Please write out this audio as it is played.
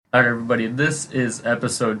All right, everybody, this is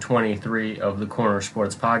episode 23 of the Corner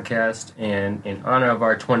Sports Podcast, and in honor of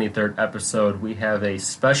our 23rd episode, we have a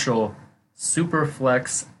special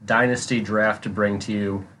Superflex Dynasty Draft to bring to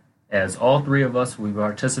you, as all three of us will be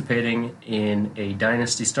participating in a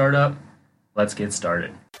Dynasty startup. Let's get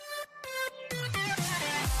started.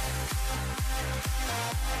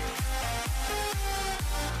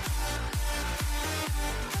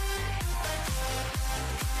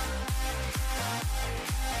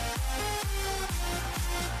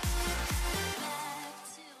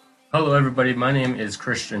 Hello, everybody. My name is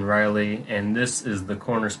Christian Riley, and this is the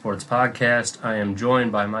Corner Sports Podcast. I am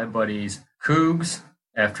joined by my buddies Cougs,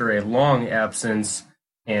 after a long absence,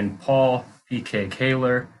 and Paul PK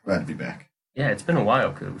Kaler. Glad to be back. Yeah, it's been a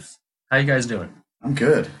while, Cougs. How you guys doing? I'm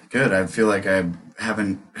good. Good. I feel like I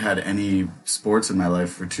haven't had any sports in my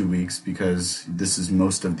life for 2 weeks because this is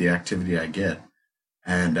most of the activity I get.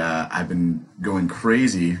 And I've been going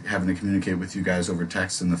crazy having to communicate with you guys over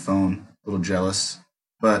text and the phone. A little jealous.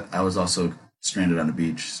 But I was also stranded on a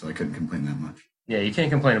beach, so I couldn't complain that much. Yeah, you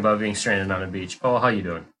can't complain about being stranded on a beach. Paul, how you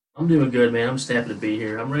doing? I'm doing good, man. I'm just happy to be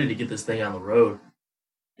here. I'm ready to get this thing on the road.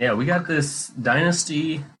 Yeah, we got this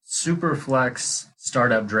Dynasty Superflex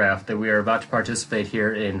startup draft that we are about to participate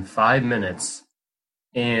here in 5 minutes.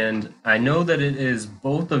 And I know that it is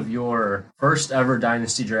both of your first ever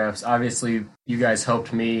Dynasty drafts. Obviously, you guys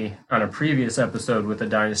helped me on a previous episode with a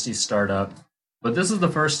Dynasty startup. But this is the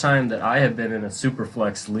first time that I have been in a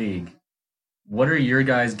Superflex league. What are your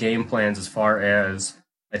guys' game plans as far as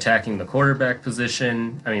attacking the quarterback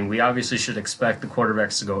position? I mean, we obviously should expect the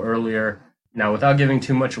quarterbacks to go earlier. Now, without giving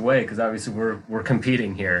too much away, because obviously we're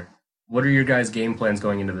competing here, what are your guys' game plans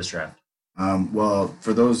going into this draft? Well,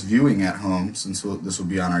 for those viewing at home, since this will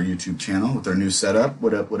be on our YouTube channel with our new setup,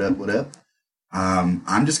 what up?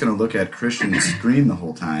 I'm just going to look at Christian's screen the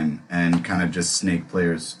whole time and kind of just snake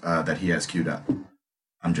players that he has queued up.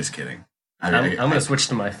 I'm just kidding. I'm going to switch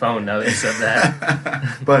to my phone now that you said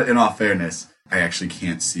that. But in all fairness, I actually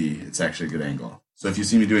can't see. It's actually a good angle. So if you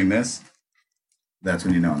see me doing this, that's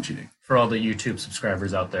when you know I'm cheating. For all the YouTube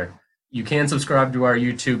subscribers out there, you can subscribe to our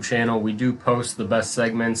YouTube channel. We do post the best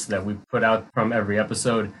segments that we put out from every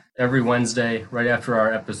episode every Wednesday, right after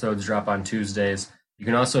our episodes drop on Tuesdays. You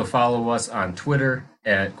can also follow us on Twitter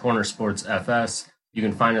at Corner Sports FS. You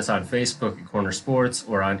can find us on Facebook at Corner Sports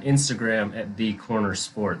or on Instagram at The Corner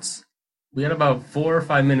Sports. We had about 4 or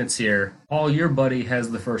 5 minutes here. Paul, your buddy has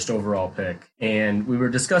the first overall pick, and we were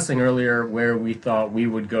discussing earlier where we thought we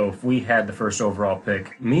would go if we had the first overall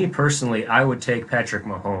pick. Me, personally, I would take Patrick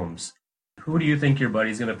Mahomes. Who do you think your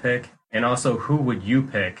buddy's going to pick? And also, who would you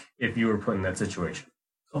pick if you were put in that situation?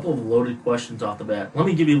 A couple of loaded questions off the bat. Let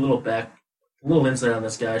me give you a little insight on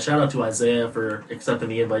this guy. Shout out to Isaiah for accepting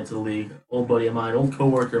the invite to the league. Old buddy of mine, old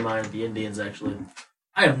coworker of mine at the Indians, actually.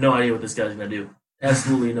 I have no idea what this guy's going to do.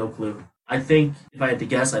 Absolutely no clue. I think, if I had to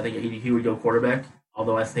guess, I think he would go quarterback,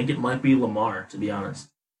 although I think it might be Lamar, to be honest,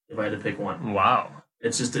 if I had to pick one. Wow.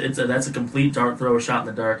 That's a complete dart throw, a shot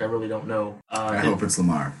in the dark. I really don't know. I hope it's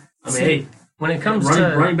Lamar. I mean, hey, when it comes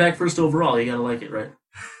to running back first overall, you got to like it, right?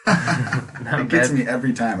 It gets me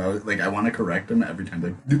every time. I want to correct him every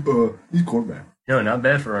time. He's quarterback. No, not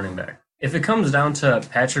bad for running back. If it comes down to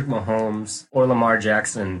Patrick Mahomes or Lamar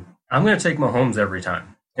Jackson, I'm going to take Mahomes every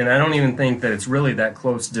time. And I don't even think that it's really that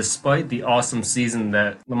close, despite the awesome season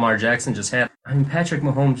that Lamar Jackson just had. I mean, Patrick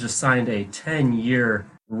Mahomes just signed a 10-year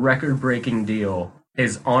record-breaking deal.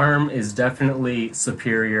 His arm is definitely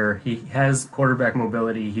superior. He has quarterback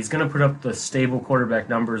mobility. He's going to put up the stable quarterback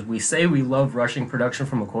numbers. We say we love rushing production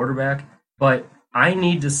from a quarterback, but I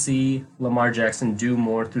need to see Lamar Jackson do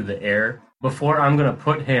more through the air before I'm going to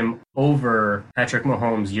put him over Patrick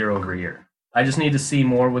Mahomes year over year. I just need to see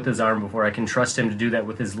more with his arm before I can trust him to do that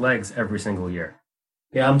with his legs every single year.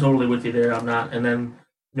 Yeah, I'm totally with you there. I'm not. And then,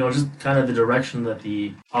 just kind of the direction that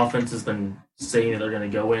the offense has been saying that they're going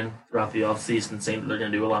to go in throughout the offseason, saying that they're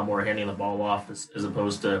going to do a lot more handing the ball off as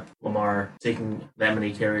opposed to Lamar taking that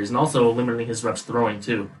many carries and also limiting his reps throwing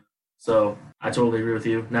too. So I totally agree with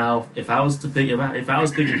you. Now, if I was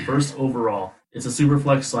picking first overall, it's a super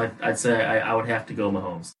flex, so I'd say I would have to go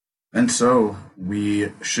Mahomes. And so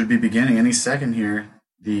we should be beginning any second here.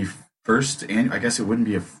 The first, I guess it wouldn't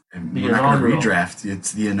be we're not going to redraft.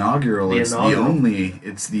 It's the inaugural. It's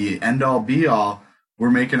the end-all, be-all. We're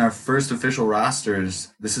making our first official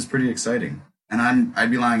rosters. This is pretty exciting. And I'd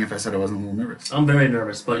be lying if I said I wasn't a little nervous. I'm very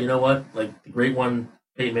nervous, but you know what? Like the great one,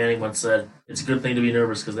 Peyton Manning once said, it's a good thing to be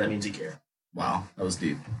nervous because that means you care. Wow, that was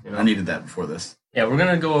deep. I needed that before this. Yeah, we're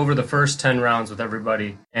going to go over the first 10 rounds with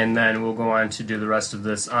everybody, and then we'll go on to do the rest of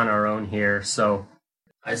this on our own here. So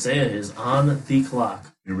Isaiah is on the clock.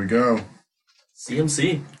 Here we go.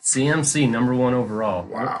 CMC. CMC, number 1 overall.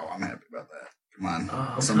 Wow, I'm happy about that. Come on.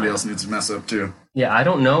 Oh, Somebody else needs to mess up too. Yeah, I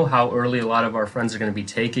don't know how early a lot of our friends are going to be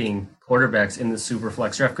taking quarterbacks in the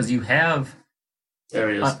Superflex draft because you have, There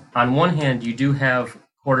he is. on one hand, you do have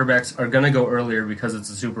quarterbacks are going to go earlier because it's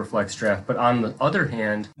a Superflex draft. But on the other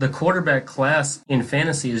hand, the quarterback class in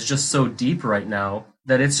fantasy is just so deep right now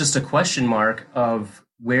that it's just a question mark of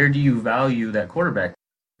where do you value that quarterback?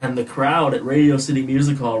 And the crowd at Radio City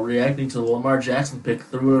Music Hall reacting to the Lamar Jackson pick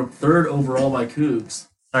through 3rd overall by Cougs.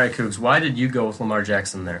 All right, Cougs, why did you go with Lamar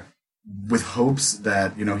Jackson there? With hopes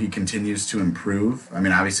that, he continues to improve. I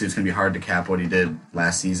mean, obviously it's going to be hard to cap what he did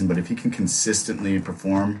last season, but if he can consistently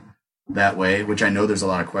perform that way, which I know there's a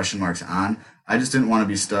lot of question marks on, I just didn't want to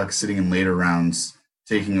be stuck sitting in later rounds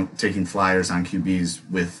taking flyers on QBs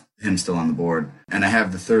with him still on the board. And I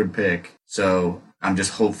have the 3rd pick, so I'm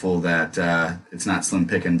just hopeful that it's not slim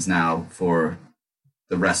pickings now for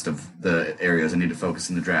the rest of the areas I need to focus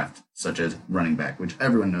in the draft, such as running back, which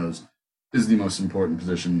everyone knows is the most important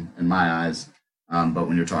position in my eyes. But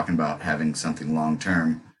when you're talking about having something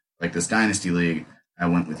long-term, like this Dynasty League, I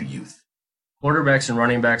went with the youth. Quarterbacks and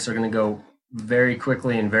running backs are going to go very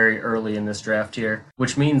quickly and very early in this draft here,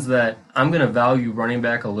 which means that I'm going to value running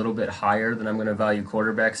back a little bit higher than I'm going to value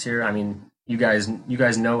quarterbacks here. I mean, you guys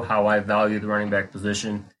know how I value the running back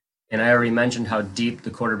position, and I already mentioned how deep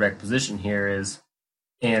the quarterback position here is.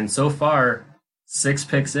 And so far, 6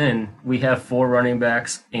 picks in, we have 4 running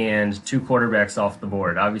backs and 2 quarterbacks off the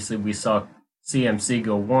board. Obviously, we saw CMC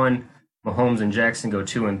go 1, Mahomes and Jackson go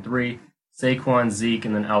 2 and 3, Saquon, Zeke,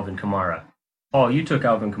 and then Alvin Kamara. Paul, you took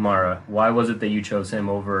Alvin Kamara. Why was it that you chose him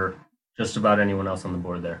over just about anyone else on the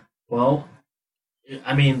board there? Well,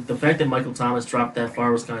 I mean, the fact that Michael Thomas dropped that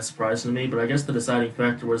far was kind of surprising to me, but I guess the deciding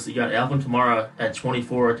factor was you got Alvin Kamara at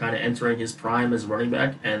 24 kind of entering his prime as running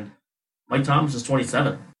back, and Mike Thomas is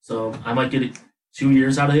 27. So I might get 2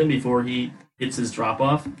 years out of him before he hits his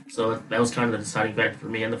drop-off. So that was kind of the deciding factor for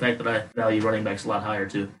me, and the fact that I value running backs a lot higher,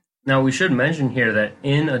 too. Now, we should mention here that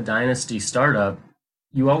in a dynasty startup,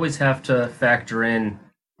 you always have to factor in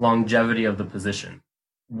longevity of the position.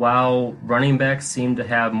 While running backs seem to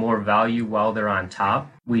have more value while they're on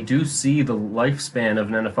top, we do see the lifespan of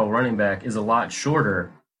an NFL running back is a lot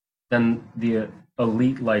shorter than the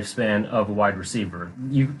elite lifespan of a wide receiver.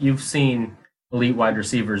 You've seen elite wide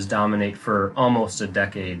receivers dominate for almost a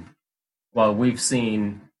decade, while we've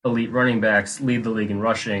seen elite running backs lead the league in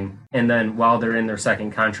rushing, and then while they're in their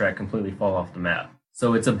second contract, completely fall off the map.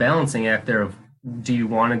 So it's a balancing act there of, do you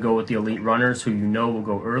want to go with the elite runners who you know will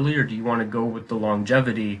go early, or do you want to go with the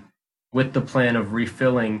longevity with the plan of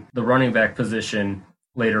refilling the running back position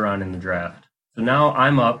later on in the draft? So now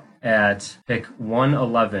I'm up at pick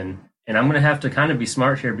 111, and I'm going to have to kind of be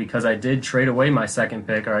smart here because I did trade away my second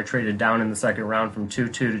pick, or I traded down in the second round from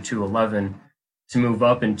 2-2 to 211 to move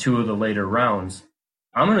up in 2 of the later rounds.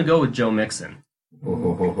 I'm going to go with Joe Mixon.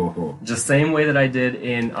 Just same way that I did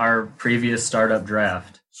in our previous startup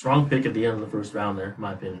draft. Strong pick at the end of the first round there, in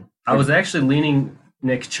my opinion. I was actually leaning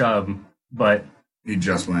Nick Chubb, but He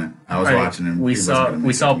just went. I was watching him. We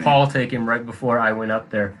saw Paul take him right before I went up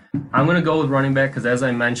there. I'm going to go with running back because, as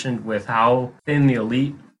I mentioned, with how thin the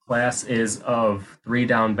elite class is of 3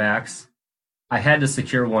 down backs, I had to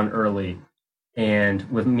secure one early. And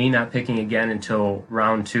with me not picking again until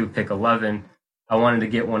round 2, pick 11, I wanted to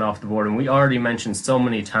get one off the board. And we already mentioned so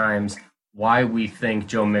many times why we think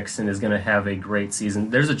Joe Mixon is going to have a great season.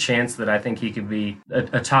 There's a chance that I think he could be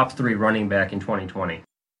a top 3 running back in 2020.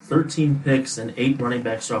 13 picks and 8 running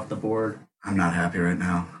backs off the board. I'm not happy right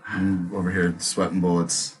now. I'm over here sweating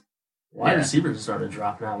bullets. Wide receivers are starting to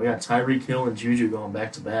drop now. We got Tyreek Hill and Juju going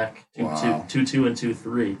back to back. 2-2 and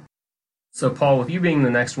 2-3. So, Paul, with you being the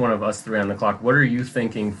next one of us 3 on the clock, what are you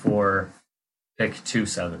thinking for pick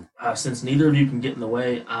 2-7? Since neither of you can get in the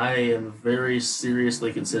way, I am very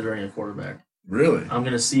seriously considering a quarterback. Really? I'm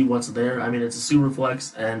going to see what's there. I mean, it's a super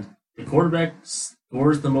flex, and the quarterback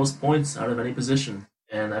scores the most points out of any position.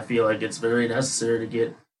 And I feel like it's very necessary to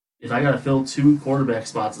get, if I got to fill 2 quarterback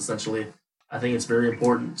spots, essentially, I think it's very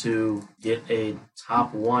important to get a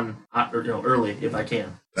top 1 early if I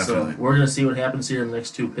can. Definitely. So we're going to see what happens here in the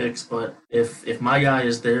next 2 picks. But if my guy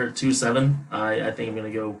is there at 2-7, I think I'm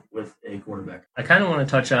going to go with a quarterback. I kind of want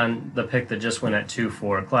to touch on the pick that just went at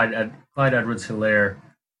 2-4, Clyde Edwards-Helaire,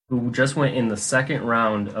 who just went in the second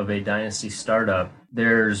round of a dynasty startup.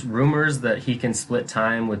 There's rumors that he can split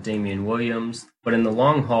time with Damian Williams, but in the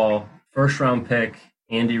long haul, first round pick,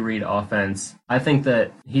 Andy Reid offense, I think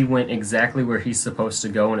that he went exactly where he's supposed to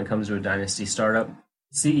go when it comes to a dynasty startup.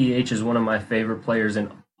 CEH is one of my favorite players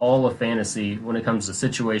in all of fantasy when it comes to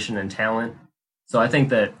situation and talent. So I think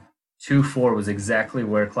that 2-4 was exactly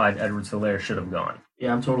where Clyde Edwards-Helaire should have gone.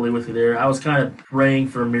 Yeah, I'm totally with you there. I was kind of praying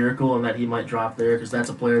for a miracle and that he might drop there because that's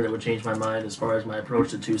a player that would change my mind as far as my approach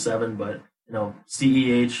to 2-7. But,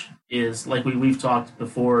 CEH is, like we've talked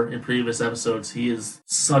before in previous episodes, he is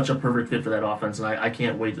such a perfect fit for that offense, and I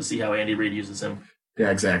can't wait to see how Andy Reid uses him. Yeah,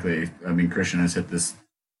 exactly. I mean, Christian has hit this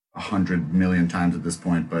 100 million times at this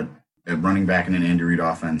point, but running back in an Andy Reid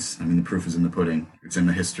offense, I mean, the proof is in the pudding. It's in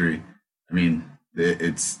the history. I mean,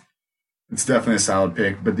 it's definitely a solid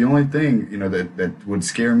pick. But the only thing, that would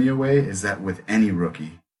scare me away is that with any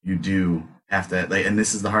rookie, you do have to, and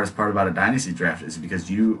this is the hardest part about a dynasty draft, is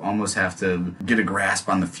because you almost have to get a grasp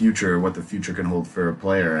on the future, what the future can hold for a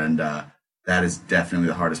player. And that is definitely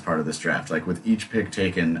the hardest part of this draft. Like with each pick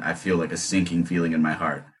taken, I feel like a sinking feeling in my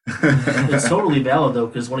heart. It's totally valid, though,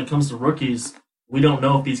 because when it comes to rookies, we don't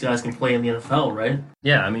know if these guys can play in the NFL, right?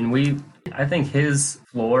 Yeah, I mean, I think his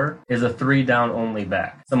floor is a 3-down only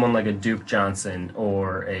back. Someone like a Duke Johnson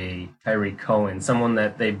or a Tyreek Cohen, someone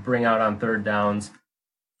that they bring out on third downs,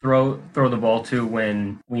 throw the ball to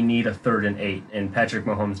when we need a 3rd and 8, and Patrick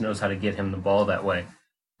Mahomes knows how to get him the ball that way.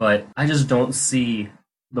 But I just don't see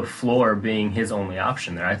the floor being his only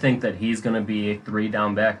option there. I think that he's going to be a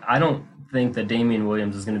 3-down back. I don't think that Damian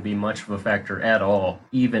Williams is going to be much of a factor at all,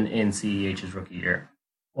 even in CEH's rookie year.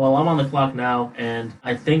 Well, I'm on the clock now, and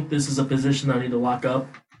I think this is a position that I need to lock up,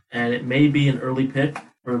 and it may be an early pick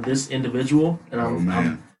for this individual, and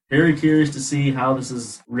I'm very curious to see how this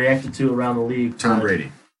is reacted to around the league. Tom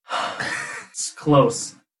Brady. It's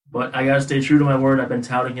close, but I got to stay true to my word. I've been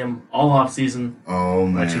touting him all offseason. Oh,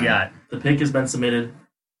 man. What you got? The pick has been submitted.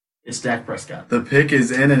 It's Dak Prescott. The pick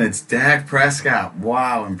is in, and it's Dak Prescott.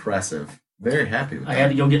 Wow, impressive. Very happy with that. I had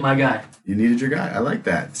to go get my guy. You needed your guy. I like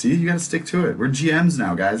that. See, you got to stick to it. We're GMs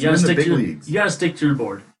now, guys. We're in the big leagues. You got to stick to your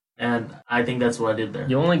board, and I think that's what I did there.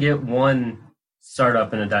 You only get one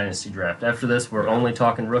startup in a dynasty draft. After this, we're only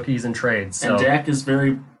talking rookies and trades. So. And Dak is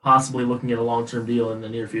very possibly looking at a long-term deal in the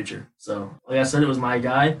near future. So, like I said, it was my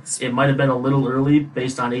guy. It might have been a little early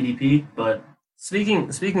based on ADP, but...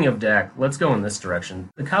 Speaking of Dak, let's go in this direction.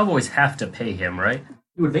 The Cowboys have to pay him, right?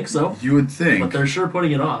 You would think so. You would think. But they're sure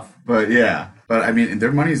putting it off. But, yeah. But, I mean,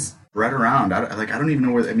 their money's spread around. I don't even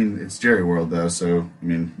know where... I mean, it's Jerry World, though, so, I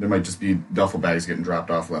mean, there might just be duffel bags getting dropped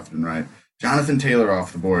off left and right. Jonathan Taylor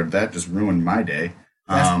off the board. That just ruined my day.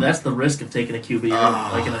 That's the risk of taking a QB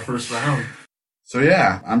like in the first round. So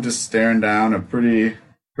yeah, I'm just staring down a pretty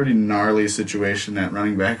gnarly situation at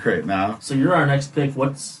running back right now. So you're our next pick.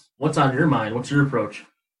 What's on your mind? What's your approach?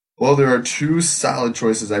 Well, there are two solid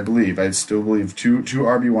choices, I believe. I still believe two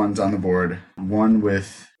RB1s on the board.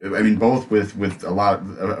 Both with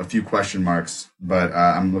a few question marks. But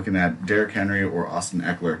I'm looking at Derrick Henry or Austin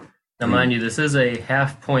Eckler. Now, mind you, this is a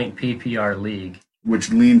half-point PPR league,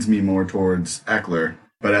 which leans me more towards Eckler.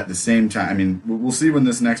 But at the same time, I mean, we'll see when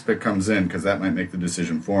this next pick comes in because that might make the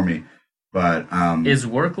decision for me. But is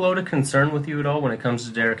workload a concern with you at all when it comes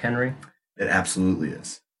to Derrick Henry? It absolutely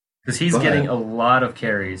is. Because he's getting a lot of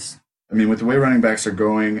carries. I mean, with the way running backs are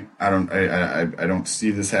going, I don't see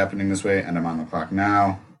this happening this way, and I'm on the clock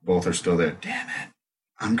now. Both are still there. Damn it.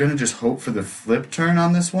 I'm going to just hope for the flip turn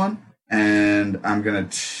on this one, and I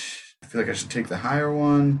feel like I should take the higher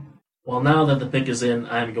one. Well, now that the pick is in,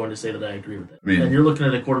 I'm going to say that I agree with it. And you're looking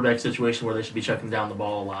at a quarterback situation where they should be checking down the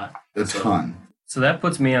ball a lot. A ton. So that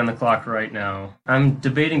puts me on the clock right now. I'm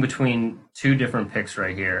debating between two different picks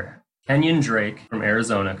right here. Kenyon Drake from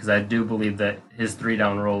Arizona, because I do believe that his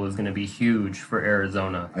 3-down role is going to be huge for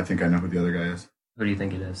Arizona. I think I know who the other guy is. Who do you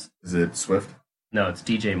think it is? Is it Swift? No, it's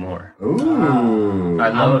DJ Moore. Ooh.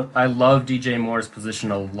 I love DJ Moore's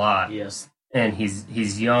position a lot. Yes. And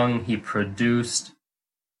he's young. He produced.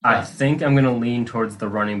 I think I'm going to lean towards the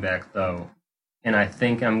running back, though. And I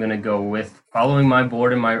think I'm going to go with, following my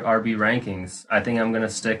board and my RB rankings, I think I'm going to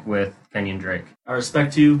stick with Kenyon Drake. I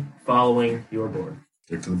respect you following your board.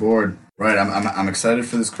 Stick to the board. Right, I'm excited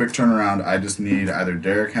for this quick turnaround. I just need either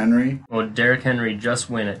Derrick Henry. Well, Derrick Henry just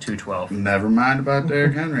win at 212. Never mind about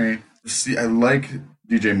Derrick Henry. See, I like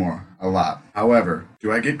DJ Moore a lot. However,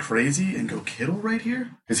 do I get crazy and go Kittle right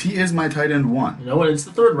here? Because he is my tight end 1. You know what? It's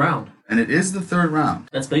the 3rd round. And it is the 3rd round.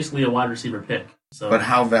 That's basically a wide receiver pick. So. But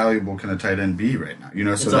how valuable can a tight end be right now?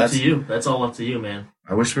 It's up to you. That's all up to you, man.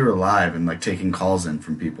 I wish we were live and taking calls in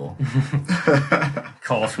from people.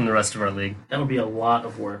 Calls from the rest of our league. That would be a lot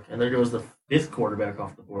of work. And there goes the 5th quarterback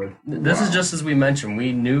off the board. This is just as we mentioned.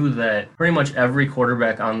 We knew that pretty much every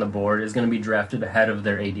quarterback on the board is going to be drafted ahead of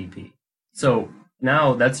their ADP. So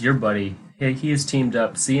now that's your buddy. He has teamed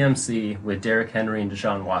up CMC with Derrick Henry and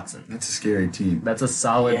Deshaun Watson. That's a scary team. That's a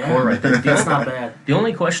solid core right there. That's not bad. The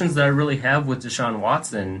only questions that I really have with Deshaun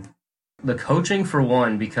Watson The coaching for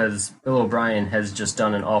one, because Bill O'Brien has just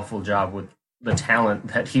done an awful job with the talent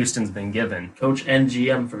that Houston's been given. Coach and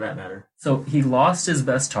GM for that matter. So he lost his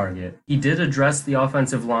best target. He did address the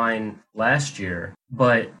offensive line last year,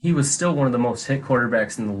 but he was still one of the most hit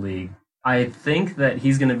quarterbacks in the league. I think that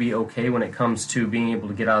he's going to be okay when it comes to being able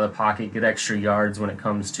to get out of the pocket, get extra yards when it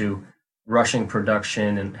comes to rushing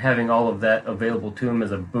production and having all of that available to him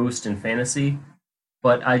as a boost in fantasy.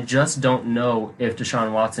 But I just don't know if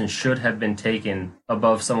Deshaun Watson should have been taken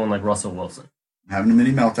above someone like Russell Wilson. Having a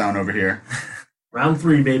mini meltdown over here. Round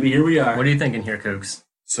 3, baby. Here we are. What are you thinking here, Cougs?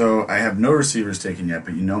 So I have no receivers taken yet,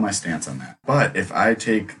 but you know my stance on that. But if I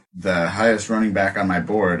take the highest running back on my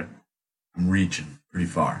board, I'm reaching pretty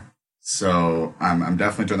far. So I'm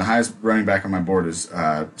definitely doing the highest running back on my board is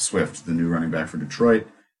Swift, the new running back for Detroit.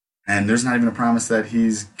 And there's not even a promise that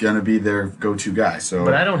he's going to be their go-to guy. So,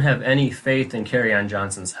 But I don't have any faith in Kerryon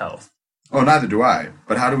Johnson's health. Oh, neither do I.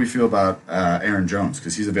 But how do we feel about Aaron Jones?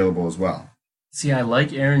 Because he's available as well. See, I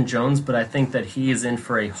like Aaron Jones, but I think that he is in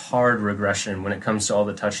for a hard regression when it comes to all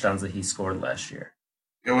the touchdowns that he scored last year.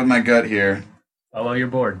 Go with my gut here. Follow your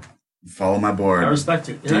board. Follow my board. I respect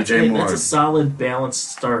it. DJ Moore. That's a solid,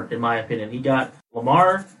 balanced start, in my opinion. He got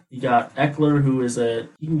Lamar, he got Eckler, who is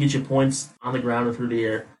he can get you points on the ground and through the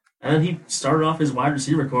air. And then he started off his wide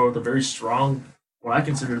receiver core with a very strong, what I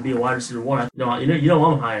consider to be a wide receiver one. You know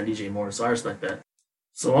I'm high on DJ Moore, so I respect that.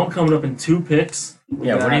 So I'm coming up in 2 picks. What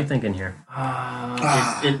are you thinking here?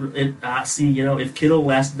 See, if Kittle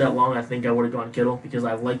lasted that long, I think I would have gone Kittle because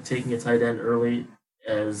I like taking a tight end early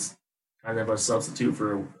as kind of a substitute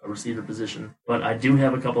for a receiver position. But I do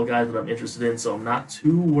have a couple of guys that I'm interested in, so I'm not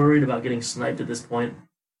too worried about getting sniped at this point.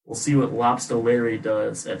 We'll see what Lobster Larry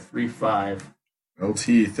does at 3-5.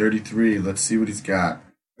 LT 33. Let's see what he's got.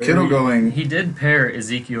 Kittle going. He did pair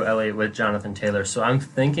Ezekiel Elliott with Jonathan Taylor, so I'm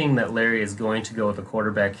thinking that Larry is going to go with a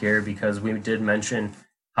quarterback here because we did mention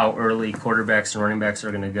how early quarterbacks and running backs are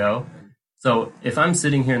going to go. So if I'm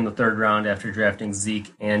sitting here in the 3rd round after drafting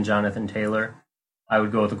Zeke and Jonathan Taylor, I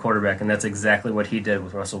would go with a quarterback, and that's exactly what he did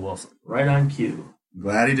with Russell Wilson. Right on cue.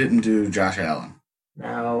 Glad he didn't do Josh Allen.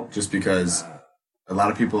 Now, just because a lot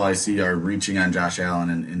of people I see are reaching on Josh Allen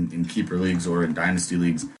in keeper leagues or in dynasty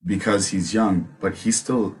leagues because he's young, but he's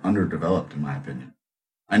still underdeveloped in my opinion.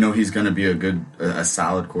 I know he's going to be a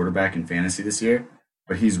solid quarterback in fantasy this year,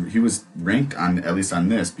 but he was ranked on, at least on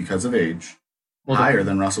this, because of age, higher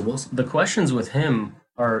than Russell Wilson. The questions with him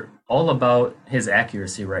are all about his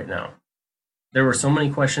accuracy right now. There were so many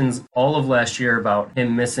questions all of last year about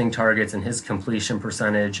him missing targets and his completion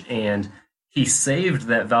percentage, and he saved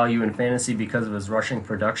that value in fantasy because of his rushing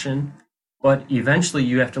production. But eventually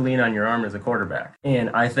you have to lean on your arm as a quarterback. And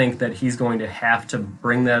I think that he's going to have to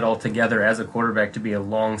bring that all together as a quarterback to be a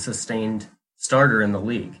long, sustained starter in the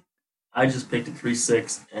league. I just picked a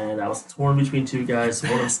 3-6, and I was torn between 2 guys.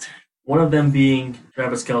 One of them being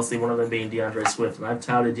Travis Kelce, one of them being DeAndre Swift. And I've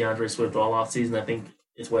touted DeAndre Swift all offseason. I think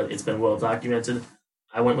it's been well documented.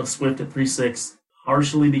 I went with Swift at 3-6,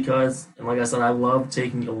 partially because, and like I said, I love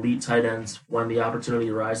taking elite tight ends when the opportunity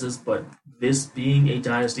arises, but this being a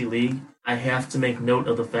dynasty league, I have to make note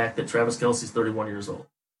of the fact that Travis Kelce's 31 years old.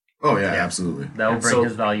 Oh, yeah, absolutely. That will bring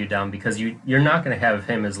his value down because you're not going to have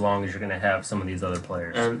him as long as you're going to have some of these other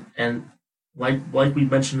players. And like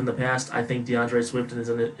we've mentioned in the past, I think DeAndre Swift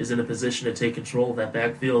is in a position to take control of that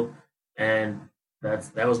backfield, and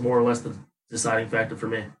that was more or less the deciding factor for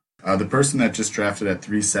me. The person that just drafted at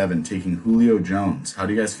 3-7, taking Julio Jones. How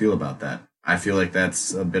do you guys feel about that? I feel like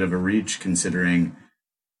that's a bit of a reach considering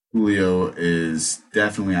Julio is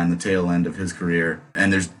definitely on the tail end of his career,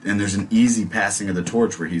 and there's an easy passing of the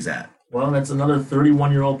torch where he's at. Well, that's another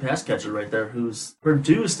 31-year-old pass catcher right there who's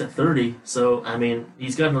produced at 30. So, I mean,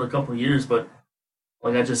 he's got another couple of years, but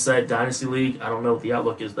like I just said, Dynasty League, I don't know what the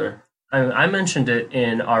outlook is there. I mentioned it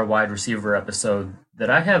in our wide receiver episode that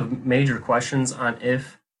I have major questions on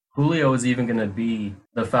if Julio is even going to be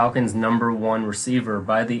the Falcons' number 1 receiver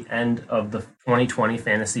by the end of the 2020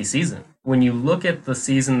 fantasy season. When you look at the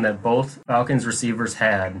season that both Falcons receivers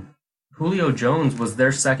had, Julio Jones was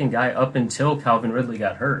their second guy up until Calvin Ridley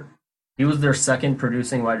got hurt. He was their second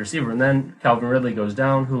producing wide receiver, and then Calvin Ridley goes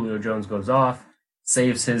down, Julio Jones goes off,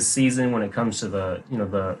 saves his season when it comes to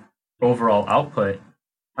the overall output.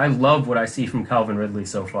 I love what I see from Calvin Ridley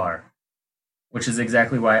so far, which is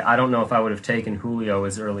exactly why I don't know if I would have taken Julio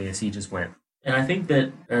as early as he just went. And I think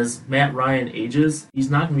that as Matt Ryan ages, he's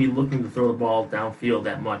not going to be looking to throw the ball downfield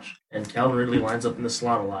that much. And Calvin Ridley lines up in the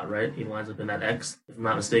slot a lot, right? He lines up in that X, if I'm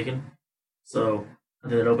not mistaken. So I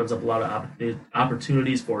think that opens up a lot of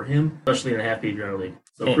opportunities for him, especially in a half PPR league.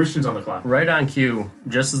 So and Christian's on the clock. Right on cue,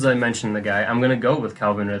 just as I mentioned the guy, I'm going to go with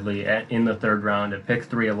Calvin Ridley in the 3rd round at pick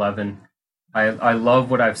 311. I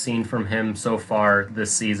love what I've seen from him so far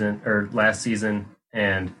this season or last season,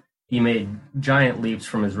 and he made giant leaps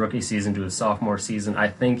from his rookie season to his sophomore season. I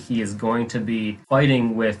think he is going to be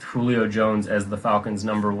fighting with Julio Jones as the Falcons'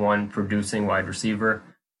 number one producing wide receiver,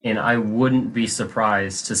 and I wouldn't be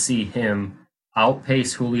surprised to see him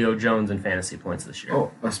outpace Julio Jones in fantasy points this year.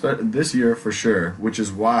 Oh, this year for sure, which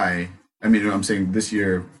is why, I mean, I'm saying this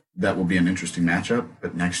year that will be an interesting matchup,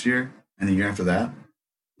 but next year and the year after that,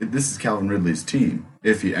 this is Calvin Ridley's team.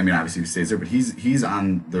 If he, I mean, obviously he stays there, but he's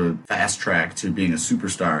on the fast track to being a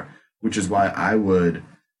superstar, which is why I would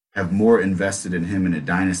have more invested in him in a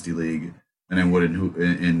dynasty league than I would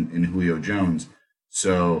in Julio Jones.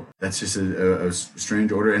 So that's just a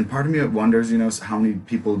strange order. And part of me wonders, how many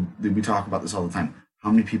people, we talk about this all the time, how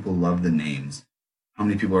many people love the names? How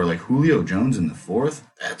many people are like, Julio Jones in the fourth?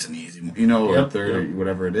 That's an easy one. Or third,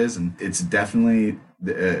 whatever it is. And it's definitely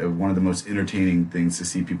one of the most entertaining things to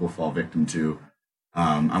see people fall victim to.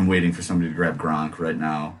 I'm waiting for somebody to grab Gronk right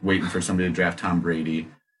now, waiting for somebody to draft Tom Brady.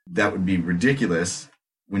 That would be ridiculous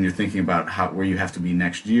when you're thinking about where you have to be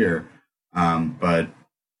next year. But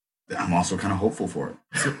I'm also kind of hopeful for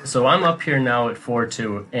it. So I'm up here now at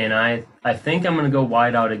 4-2, and I think I'm going to go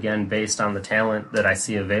wide out again based on the talent that I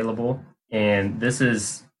see available. And this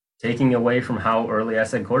is taking away from how early I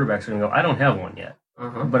said quarterbacks are going to go. I don't have one yet,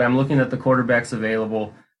 but I'm looking at the quarterbacks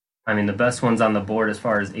available. I mean, the best ones on the board as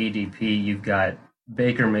far as ADP, you've got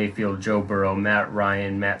Baker Mayfield, Joe Burrow, Matt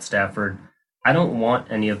Ryan, Matt Stafford. I don't want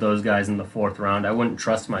any of those guys in the fourth round. I wouldn't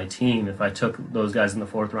trust my team if I took those guys in the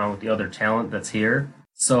fourth round with the other talent that's here.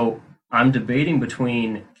 So I'm debating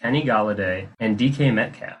between Kenny Golladay and DK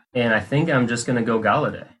Metcalf, and I think I'm just going to go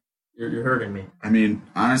Golladay. You're hurting me. I mean,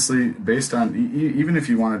 honestly, based on even if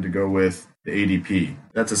you wanted to go with the ADP,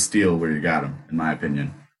 that's a steal where you got him, in my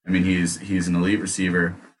opinion. I mean, he's an elite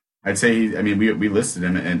receiver. I'd say we listed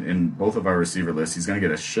him in both of our receiver lists. He's going to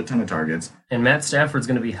get a shit ton of targets. And Matt Stafford's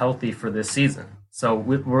going to be healthy for this season. So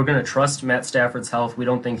we're going to trust Matt Stafford's health. We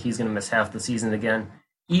don't think he's going to miss half the season again.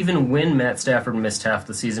 Even when Matt Stafford missed half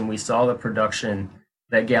the season, we saw the production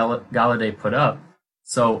that Golladay put up.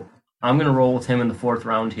 So I'm going to roll with him in the fourth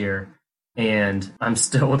round here. And I'm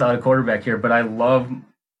still without a quarterback here, but I love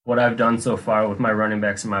what I've done so far with my running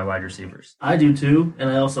backs and my wide receivers. I do too, and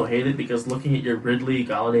I also hate it because looking at your Ridley,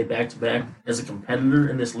 Golladay back-to-back as a competitor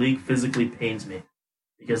in this league physically pains me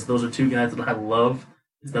because those are two guys that I love.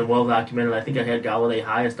 It's been well documented. I think I had Golladay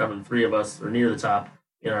highest out of the three of us, or near the top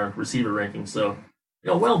in our receiver rankings. So,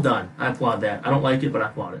 well done. I applaud that. I don't like it, but I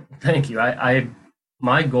applaud it. Thank you.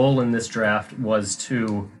 My goal in this draft was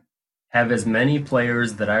to have as many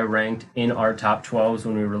players that I ranked in our top 12s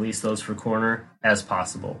when we release those for corner as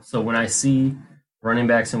possible. So when I see running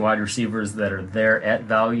backs and wide receivers that are there at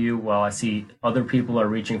value, while I see other people are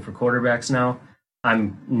reaching for quarterbacks now,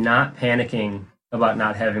 I'm not panicking about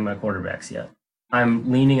not having my quarterbacks yet.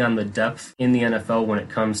 I'm leaning on the depth in the NFL when it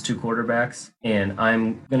comes to quarterbacks, and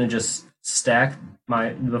I'm going to just stack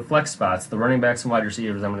the flex spots, the running backs and wide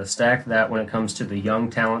receivers. I'm going to stack that when it comes to the young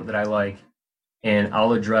talent that I like, and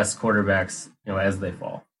I'll address quarterbacks, as they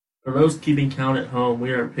fall. For those keeping count at home,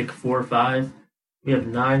 we are at pick 4 or 5. We have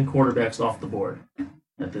 9 quarterbacks off the board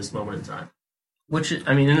at this moment in time. Which,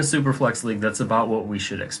 I mean, in a super flex league, that's about what we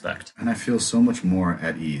should expect. And I feel so much more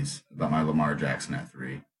at ease about my Lamar Jackson at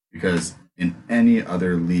 3 because in any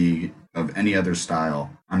other league of any other style,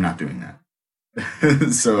 I'm not doing that.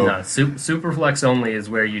 So no, super flex only is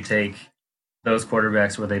where you take those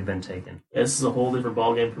quarterbacks where they've been taken. Yeah, this is a whole different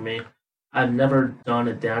ballgame for me. I've never done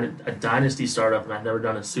a dynasty startup, and I've never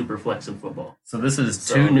done a super flex in football. So this is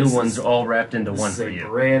two new ones all wrapped into one for you. This is a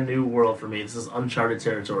brand new world for me. This is uncharted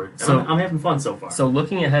territory. So I'm having fun so far. So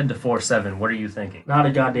looking ahead to 4-7, what are you thinking? Not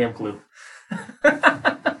a goddamn clue.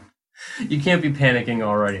 You can't be panicking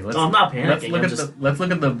already. No, I'm not panicking. Let's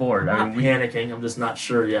look at the board. I'm not panicking. I'm just not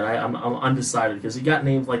sure yet. I'm undecided because you got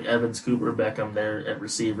names like Evans, Cooper, Beckham there at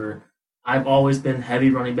receiver. I've always been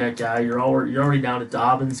heavy running back guy. You're already down to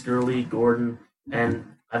Dobbins, Gurley, Gordon, and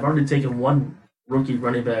I've already taken one rookie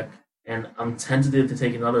running back, and I'm tentative to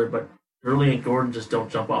take another, but Gurley and Gordon just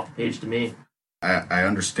don't jump off the page to me. I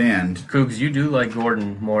understand. Cougs, you do like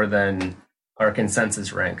Gordon more than our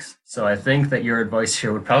consensus ranks, so I think that your advice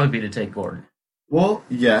here would probably be to take Gordon. Well,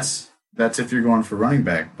 yes, that's if you're going for running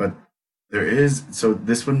back, but so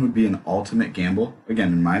this one would be an ultimate gamble,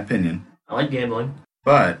 again, in my opinion. I like gambling.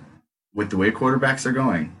 But with the way quarterbacks are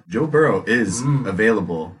going, Joe Burrow is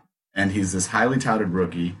available, and he's this highly touted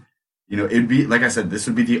rookie. It'd be, like I said, this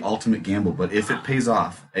would be the ultimate gamble. But if it pays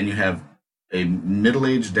off, and you have a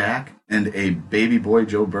middle-aged Dak and a baby boy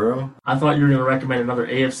Joe Burrow, I thought you were going to recommend another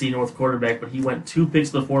AFC North quarterback, but he went 2 picks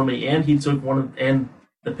before me, and he took one, and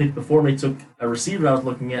the pick before me took a receiver I was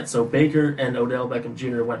looking at. So Baker and Odell Beckham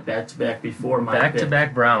Jr. went back to back before my pick.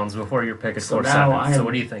 Back-to-back Browns before your pick at So 4-7. now So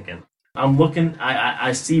what are you thinking? I'm looking.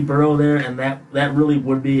 I see Burrow there, and that really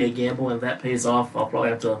would be a gamble, and if that pays off, I'll probably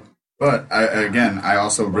have to. But I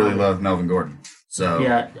also really love Melvin Gordon. So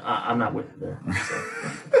Yeah, I'm not with you there.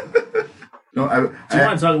 So. no, Do you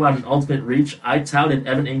want to talk about an ultimate reach? I touted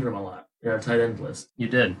Evan Ingram a lot in our tight end list, You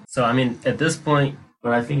did. So, I mean, at this point,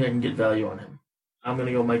 but I think I can get value on him. I'm going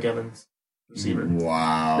to go Mike Evans, receiver.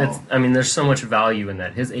 Wow. there's so much value in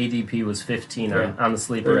that. His ADP was 15 on the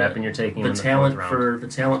sleeper app, and you're taking him in the fourth round. The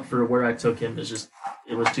talent for where I took him is just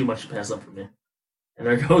it was too much to pass up for me. And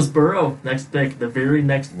there goes Burrow, next pick, the very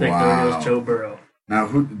next pick. Wow. There goes Joe Burrow. Now,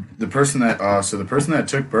 the person that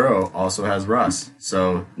took Burrow also has Russ.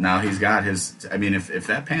 So now he's got his. I mean, if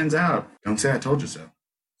that pans out, don't say I told you so.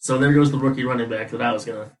 So there goes the rookie running back that I was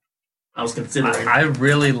considering. I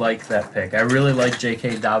really like that pick. I really like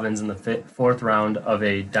J.K. Dobbins in the fourth round of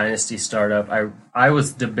a dynasty startup. I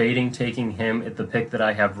was debating taking him at the pick that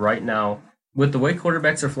I have right now. With the way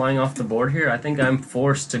quarterbacks are flying off the board here, I think I'm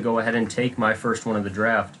forced to go ahead and take my first one of the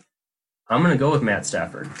draft. I'm going to go with Matt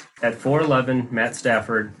Stafford. At 4'11", Matt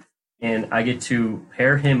Stafford, and I get to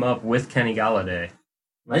pair him up with Kenny Galladay.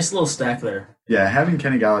 Nice little stack there. Yeah, having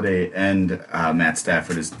Kenny Galladay and Matt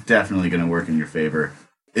Stafford is definitely going to work in your favor.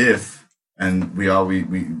 If, and we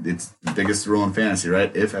it's the biggest rule in fantasy,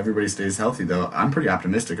 right? If everybody stays healthy, though, I'm pretty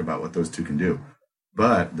optimistic about what those two can do.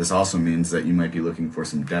 But this also means that you might be looking for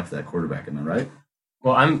some depth at quarterback, am I right?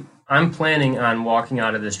 Well, I'm planning on walking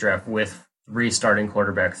out of this draft with 3 starting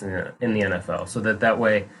quarterbacks in the NFL, so that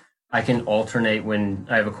way I can alternate when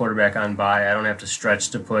I have a quarterback on bye. I don't have to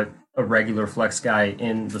stretch to put a regular flex guy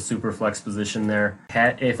in the super flex position there.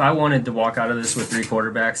 If I wanted to walk out of this with 3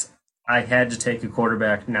 quarterbacks, I had to take a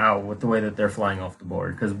quarterback now with the way that they're flying off the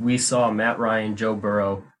board, because we saw Matt Ryan, Joe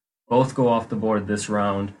Burrow both go off the board this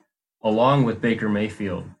round, along with Baker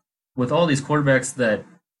Mayfield. With all these quarterbacks that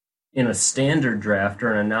in a standard draft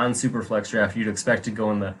or in a non-super flex draft you'd expect to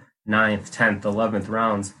go in the 9th, 10th, 11th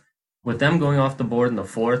rounds, with them going off the board in the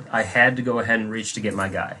 4th, I had to go ahead and reach to get my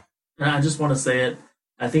guy. And I just want to say it.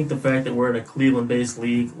 I think the fact that we're in a Cleveland-based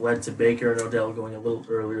league led to Baker and Odell going a little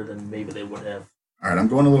earlier than maybe they would have. All right, I'm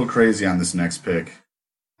going a little crazy on this next pick,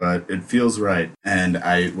 but it feels right. And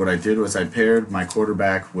what I did was I paired my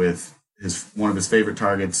quarterback with one of his favorite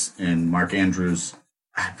targets in Mark Andrews.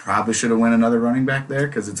 I probably should have went another running back there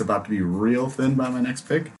because it's about to be real thin by my next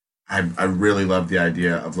pick. I really love the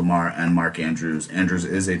idea of Lamar and Mark Andrews. Andrews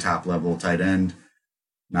is a top-level tight end.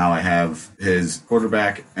 Now I have his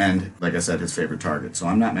quarterback and, like I said, his favorite target. So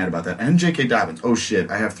I'm not mad about that. And J.K. Dobbins. Oh, shit.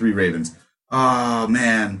 I have 3 Ravens. Oh,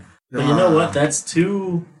 man. But you know what? That's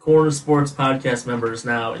 2 Corner Sports podcast members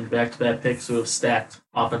now in back-to-back picks who have stacked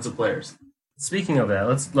offensive players. Speaking of that,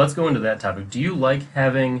 let's go into that topic. Do you like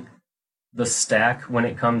having the stack when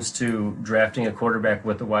it comes to drafting a quarterback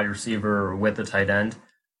with a wide receiver or with a tight end?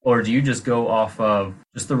 Or do you just go off of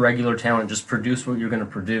just the regular talent, just produce what you're going to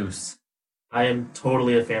produce? I am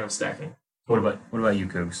totally a fan of stacking. What about you,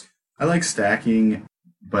 Cougs? I like stacking,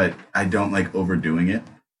 but I don't like overdoing it.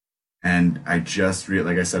 And I just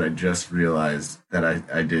realized that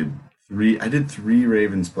I did 3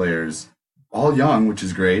 Ravens players, all young, which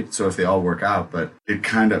is great. So if they all work out, but it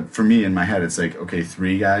kind of, for me in my head, it's like, okay,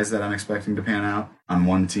 3 guys that I'm expecting to pan out on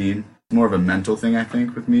one team. It's more of a mental thing, I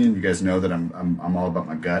think, with me. And you guys know that I'm all about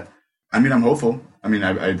my gut. I mean, I'm hopeful. I mean,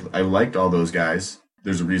 I liked all those guys.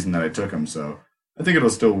 There's a reason that I took them. So I think it'll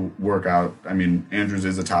still work out. I mean, Andrews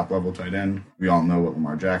is a top-level tight end. We all know what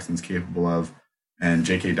Lamar Jackson's capable of. And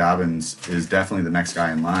J.K. Dobbins is definitely the next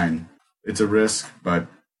guy in line. It's a risk, but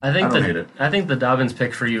I don't hate it. I think the Dobbins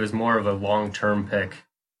pick for you is more of a long-term pick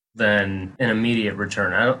than an immediate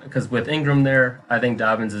return. Because with Ingram there, I think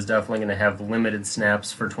Dobbins is definitely going to have limited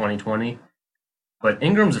snaps for 2020. But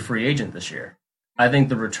Ingram's a free agent this year. I think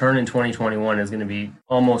the return in 2021 is going to be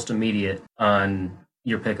almost immediate on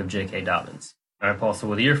your pick of J.K. Dobbins. All right, Paul, so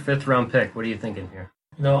with your 5th-round pick, what are you thinking here?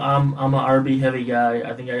 You know, I'm an RB heavy guy.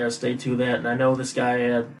 I think I gotta stay to that. And I know this guy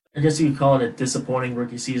had, I guess you could call it a disappointing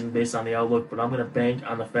rookie season based on the outlook, but I'm gonna bank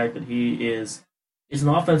on the fact that he's an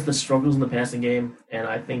offense that struggles in the passing game, and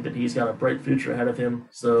I think that he's got a bright future ahead of him.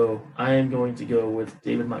 So I am going to go with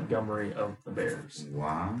David Montgomery of the Bears.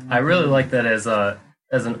 Wow. I really like that as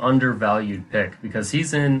an undervalued pick because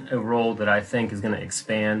he's in a role that I think is going to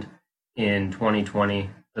expand in 2020.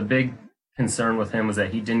 The big concern with him was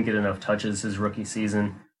that he didn't get enough touches his rookie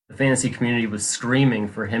season. The fantasy community was screaming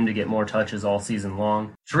for him to get more touches all season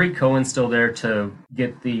long. Tariq Cohen's still there to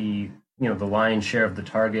get the lion's share of the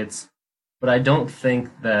targets, but I don't think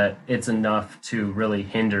that it's enough to really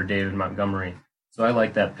hinder David Montgomery. So I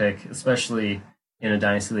like that pick, especially in a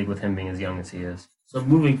dynasty league with him being as young as he is. So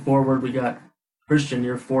moving forward, we got Christian.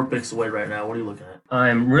 You're 4 picks away right now. What are you looking at?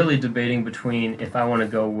 I'm really debating between if I want to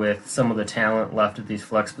go with some of the talent left at these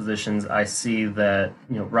flex positions. I see that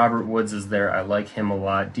Robert Woods is there. I like him a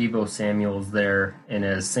lot. Deebo Samuel's there, and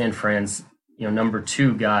as San Fran's number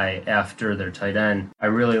 2 guy after their tight end, I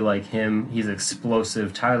really like him. He's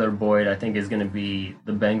explosive. Tyler Boyd, I think, is going to be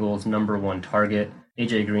the Bengals' number 1 target.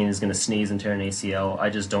 AJ Green is going to sneeze and tear an ACL. I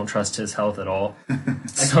just don't trust his health at all. I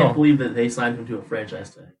can't believe that they signed him to a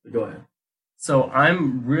franchise tag. But go ahead. So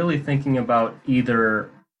I'm really thinking about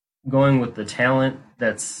either going with the talent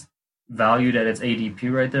that's valued at its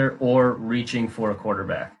ADP right there or reaching for a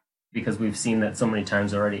quarterback, because we've seen that so many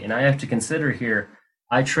times already. And I have to consider here,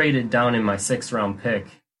 I traded down in my 6th round pick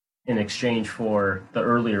in exchange for the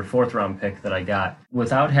earlier 4th round pick that I got.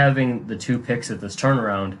 Without having the 2 picks at this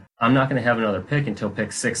turnaround, I'm not going to have another pick until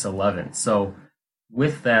pick 611. So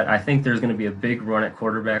with that, I think there's going to be a big run at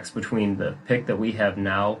quarterbacks between the pick that we have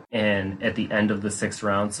now and at the end of the 6th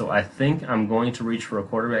round. So I think I'm going to reach for a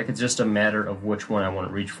quarterback. It's just a matter of which one I want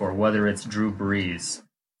to reach for, whether it's Drew Brees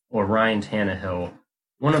or Ryan Tannehill,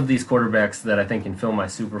 one of these quarterbacks that I think can fill my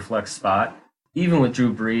super flex spot. Even with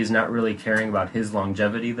Drew Brees not really caring about his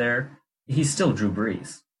longevity there, he's still Drew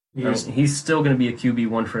Brees. He's still going to be a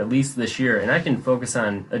QB1 for at least this year, and I can focus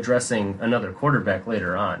on addressing another quarterback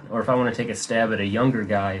later on. Or if I want to take a stab at a younger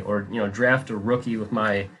guy or draft a rookie with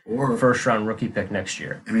my first-round rookie pick next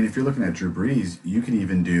year. I mean, if you're looking at Drew Brees, you could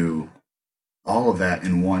even do all of that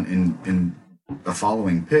in a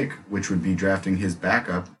following pick, which would be drafting his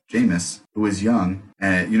backup, Jameis, who is young.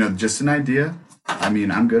 And, just an idea. I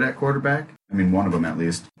mean, I'm good at quarterback. I mean, one of them at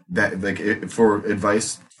least. That for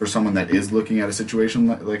advice for someone that is looking at a situation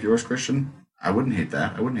like yours, Christian, I wouldn't hate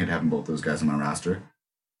that. I wouldn't hate having both those guys on my roster.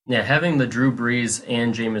 Yeah, having the Drew Brees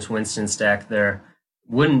and Jameis Winston stack there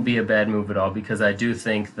wouldn't be a bad move at all, because I do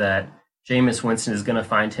think that Jameis Winston is going to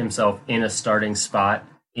find himself in a starting spot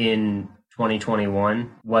in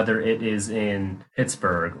 2021, whether it is in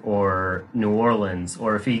Pittsburgh or New Orleans,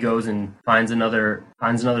 or if he goes and finds another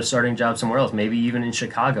starting job somewhere else, maybe even in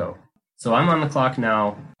Chicago. So I'm on the clock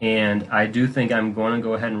now, and I do think I'm going to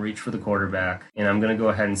go ahead and reach for the quarterback, and I'm going to go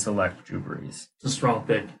ahead and select Drew Brees. It's a strong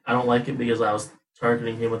pick. I don't like it because I was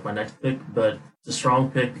targeting him with my next pick, but it's a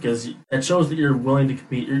strong pick because it shows that you're willing to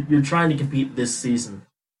compete. You're trying to compete this season.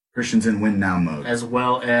 Christian's in win now mode, as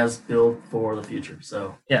well as build for the future.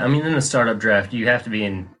 So yeah, I mean, in a startup draft, you have to be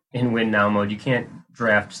in win now mode. You can't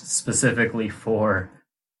draft specifically for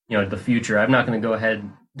the future. I'm not going to go ahead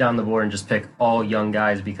down the board and just pick all young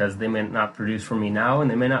guys, because they may not produce for me now and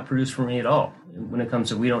they may not produce for me at all. When it comes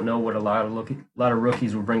to, we don't know what a lot of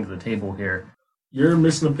rookies will bring to the table here. You're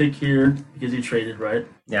missing a pick here because you traded, right?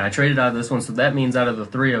 Yeah, I traded out of this one, so that means out of the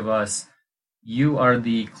 3 of us, you are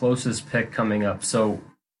the closest pick coming up. So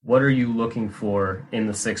what are you looking for in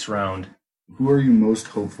the 6th round? Who are you most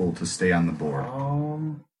hopeful to stay on the board?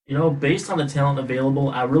 Based on the talent available,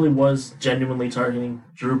 I really was genuinely targeting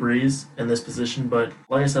Drew Brees in this position. But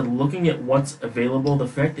like I said, looking at what's available, the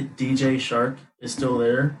fact that DJ Shark is still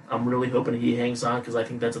there, I'm really hoping he hangs on, because I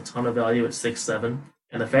think that's a ton of value at 6'7".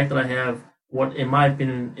 And the fact that I have what, in my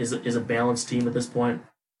opinion, is a balanced team at this point.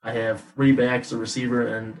 I have 3 backs, a receiver,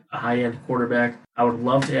 and a high-end quarterback. I would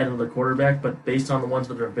love to add another quarterback, but based on the ones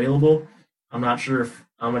that are available, I'm not sure if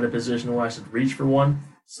I'm in a position where I should reach for one.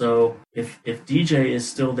 So if DJ is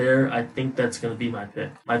still there, I think that's going to be my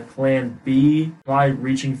pick. My plan B, probably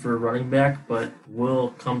reaching for a running back, but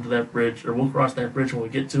we'll come to that bridge, or we'll cross that bridge when we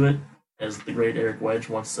get to it, as the great Eric Wedge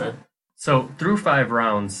once said. So through 5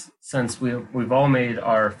 rounds, since we've all made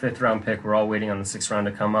our 5th round pick, we're all waiting on the 6th round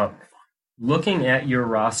to come up. Looking at your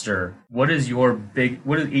roster, what is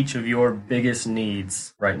each of your biggest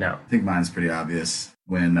needs right now? I think mine's pretty obvious.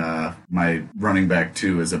 When my running back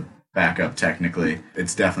 2 is a backup, technically,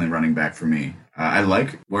 it's definitely running back for me. I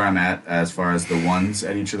like where I'm at as far as the ones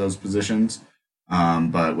at each of those positions,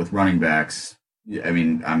 but with running backs, I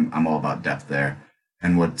mean, I'm all about depth there.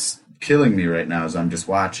 And what's killing me right now is I'm just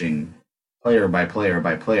watching player by player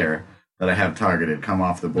by player that I have targeted come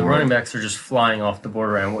off the board. The running backs are just flying off the board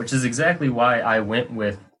around, which is exactly why I went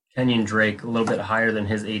with Kenyon Drake a little bit higher than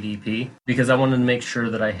his ADP, because I wanted to make sure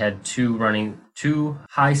that I had 2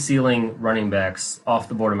 high ceiling running backs off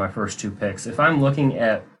the board of my first 2 picks. If I'm looking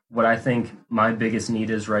at what I think my biggest need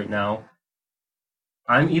is right now,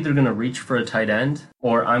 I'm either going to reach for a tight end,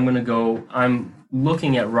 or I'm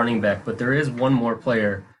looking at running back, but there is one more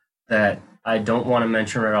player that I don't want to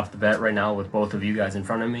mention right off the bat right now with both of you guys in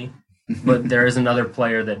front of me. But there is another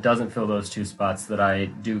player that doesn't fill those two spots that I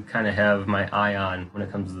do kind of have my eye on when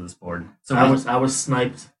it comes to this board. So I was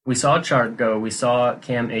sniped. we saw Chart go, we saw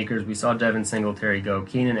Cam Akers, we saw Devin Singletary go,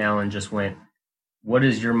 Keenan Allen just went. What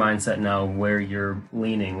is your mindset now where you're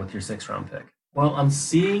leaning with your 6th-round pick? Well, I'm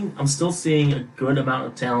still seeing a good amount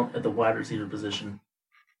of talent at the wide receiver position.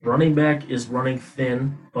 Running back is running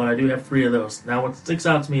thin, but I do have 3 of those. Now, what sticks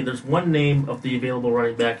out to me, there's one name of the available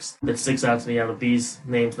running backs that sticks out to me out of these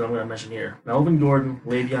names that I'm going to mention here. Melvin Gordon,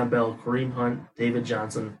 Le'Veon Bell, Kareem Hunt, David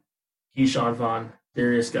Johnson, Keyshawn Vaughn,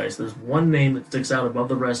 Darius Geis. There's one name that sticks out above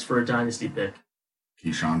the rest for a dynasty pick.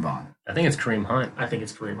 Keyshawn Vaughn. I think it's Kareem Hunt. I think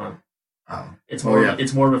it's Kareem Hunt. Oh. It's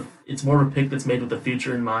more of a pick that's made with the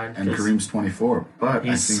future in mind. And Kareem's 24, but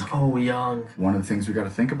he's I think so young. one of the things we got to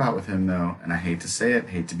think about with him, though, and I hate to say it,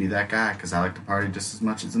 hate to be that guy, because I like to party just as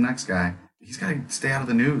much as the next guy. He's got to stay out of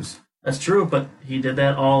the news. That's true, but he did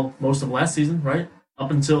that most of last season, right?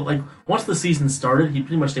 Up until once the season started, he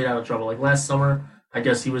pretty much stayed out of trouble. Like last summer, I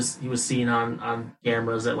guess he was seen on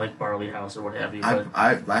cameras at like Barley House or what have you.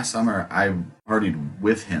 But Last summer I partied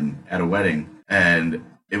with him at a wedding, and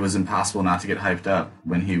it was impossible not to get hyped up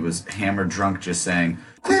when he was hammered drunk just saying,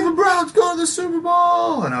 Cleveland Browns go to the Super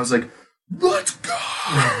Bowl! And I was like, let's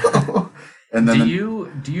go! And then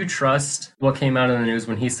do you trust what came out in the news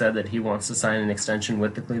when he said that he wants to sign an extension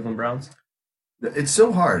with the Cleveland Browns? It's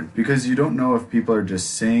so hard because you don't know if people are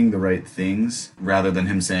just saying the right things rather than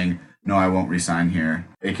him saying, no, I won't resign here,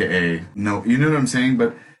 aka, no, you know what I'm saying?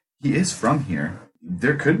 But he is from here.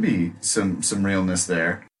 There could be some realness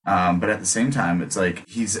there. But at the same time, it's like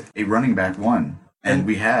he's a running back 1, and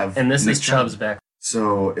we have this Nick is Chubb's back.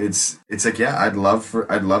 So it's like, yeah, I'd love for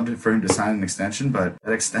him to sign an extension, but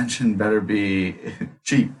that extension better be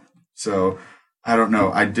cheap. So I don't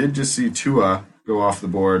know. I did just see Tua go off the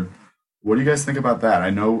board. What do you guys think about that? I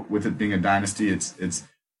know with it being a dynasty, it's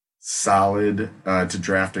solid to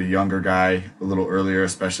draft a younger guy a little earlier,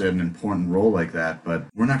 especially at an important role like that. But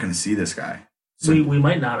we're not going to see this guy. So we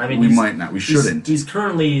might not. I mean, we might not. We shouldn't. He's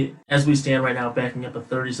currently, as we stand right now, backing up a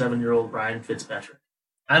 37-year-old Ryan Fitzpatrick.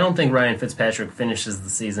 I don't think Ryan Fitzpatrick finishes the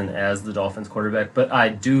season as the Dolphins quarterback, but I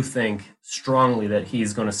do think strongly that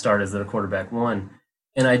he's going to start as the quarterback 1.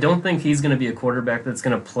 And I don't think he's going to be a quarterback that's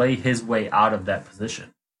going to play his way out of that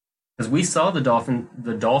position. Because we saw the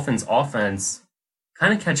Dolphins offense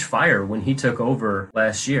kind of catch fire when he took over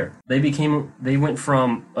last year. They went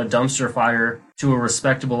from a dumpster fire to a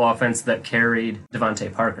respectable offense that carried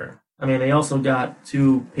Devontae Parker. I mean, they also got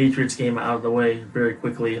 2 Patriots game out of the way very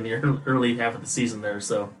quickly in the early half of the season there,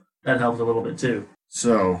 so that helped a little bit too.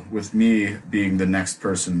 So, with me being the next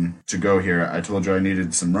person to go here, I told you I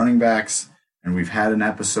needed some running backs, and we've had an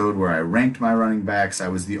episode where I ranked my running backs. I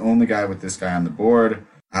was the only guy with this guy on the board.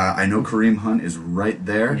 I know Kareem Hunt is right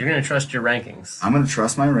there. You're going to trust your rankings. I'm going to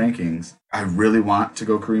trust my rankings. I really want to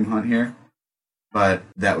go Kareem Hunt here, but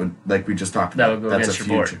that would, like we just talked about, that would go against your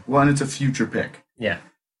board. Well, and it's a future pick. Yeah.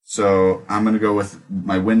 So I'm going to go with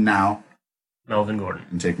my win now. Melvin Gordon.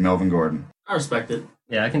 And take Melvin Gordon. I respect it.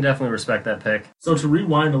 Yeah, I can definitely respect that pick. So to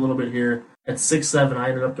rewind a little bit here, at 6'7", I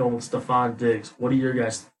ended up going with Stephon Diggs. What are your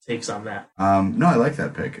guys' takes on that? No, I like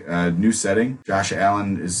that pick. New setting. Josh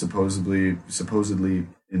Allen is supposedly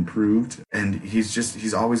improved, and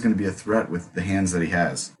he's always going to be a threat with the hands that he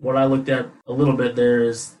has. What I looked at a little bit there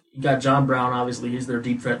is you got John Brown, obviously he's their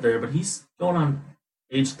deep threat there, but he's going on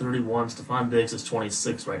age 31. Stephon Diggs is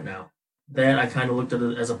 26 right now. That I kind of looked at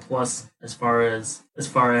it as a plus as far as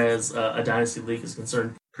a dynasty league is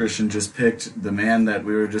concerned. Christian just picked the man that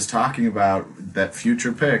we were just talking about, that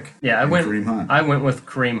future pick. Yeah, I went Kareem Hunt. I went with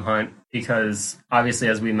Kareem Hunt because obviously,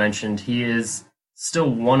 as we mentioned, he is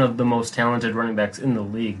still one of the most talented running backs in the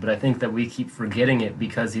league, but I think that we keep forgetting it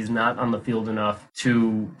because he's not on the field enough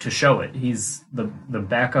to show it. He's the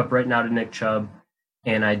backup right now to Nick Chubb,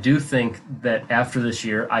 and I do think that after this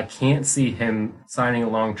year, I can't see him signing a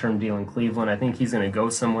long-term deal in Cleveland. I think he's going to go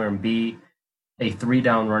somewhere and be a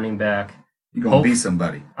 3-down running back. You're going to be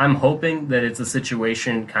somebody. I'm hoping that it's a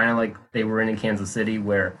situation kind of like they were in Kansas City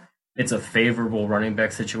where it's a favorable running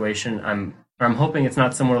back situation. I'm hoping it's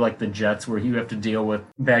not somewhere like the Jets where you have to deal with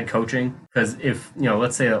bad coaching. Because if,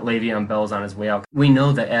 let's say that Le'Veon Bell's on his way out, we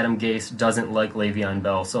know that Adam Gase doesn't like Le'Veon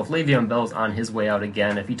Bell. So if Le'Veon Bell's on his way out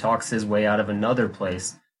again, if he talks his way out of another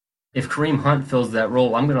place, if Kareem Hunt fills that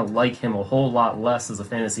role, I'm going to like him a whole lot less as a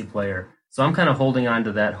fantasy player. So I'm kind of holding on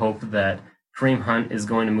to that hope that Kareem Hunt is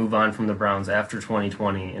going to move on from the Browns after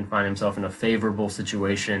 2020 and find himself in a favorable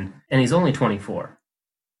situation. And he's only 24.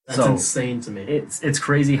 That's insane to me. It's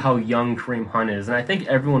crazy how young Kareem Hunt is. And I think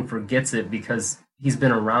everyone forgets it because he's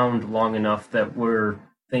been around long enough that we're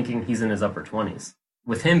thinking he's in his upper 20s.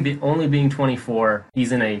 With him only being 24,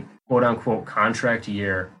 he's in a quote-unquote contract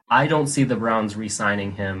year. I don't see the Browns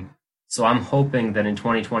re-signing him, so I'm hoping that in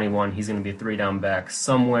 2021 he's going to be a three-down back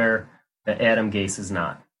somewhere that Adam Gase is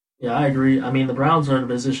not. Yeah, I agree. I mean, the Browns are in a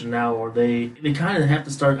position now where they kind of have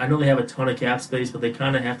to start. I know they have a ton of cap space, but they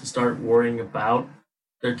kind of have to start worrying about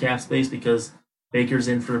their cap space because Baker's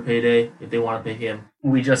in for a payday if they want to pay him.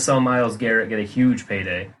 We just saw Myles Garrett get a huge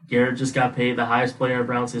payday. Garrett just got paid the highest player in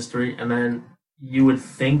Browns history, and then you would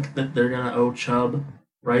think that they're going to owe Chubb,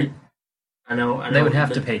 right? I know. They would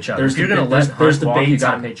have to pay Chubb. If you're going to let Hunt walk, you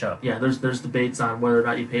got to pay Chubb. Yeah, there's debates on whether or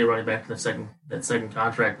not you pay a running back in that second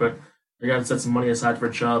contract, but they got to set some money aside for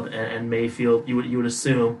Chubb and Mayfield. You would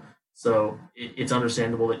assume. So it's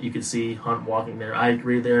understandable that you could see Hunt walking there. I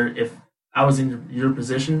agree there. If I was in your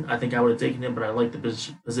position, I think I would have taken him, but I like the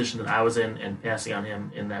position that I was in and passing on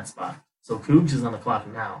him in that spot. So Cougs is on the clock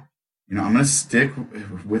now. I'm going to stick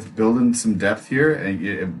with building some depth here,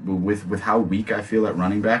 and with how weak I feel at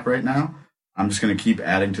running back right now. I'm just going to keep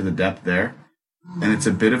adding to the depth there, and it's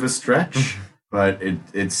a bit of a stretch, but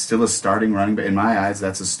it's still a starting running back. In my eyes,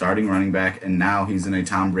 that's a starting running back, and now he's in a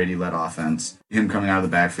Tom Brady-led offense. Him coming out of the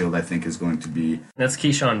backfield, I think, is going to be... That's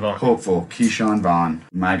Keyshawn Vaughn. Hopeful. Keyshawn Vaughn,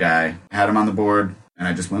 my guy. Had him on the board, and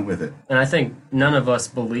I just went with it. And I think none of us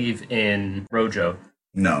believe in Rojo.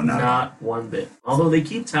 No, not one bit. Although they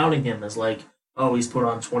keep touting him as like, oh, he's put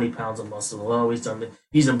on 20 pounds of muscle. Oh,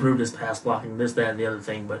 he's improved his pass blocking, this, that, and the other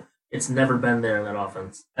thing, but it's never been there in that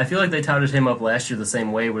offense. I feel like they touted him up last year the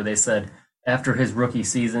same way, where they said after his rookie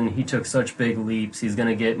season, he took such big leaps. He's going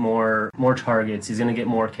to get more targets. He's going to get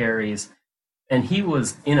more carries. And he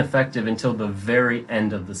was ineffective until the very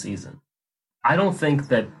end of the season. I don't think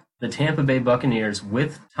that the Tampa Bay Buccaneers,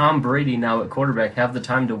 with Tom Brady now at quarterback, have the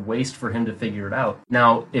time to waste for him to figure it out.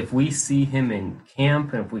 Now, if we see him in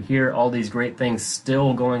camp and if we hear all these great things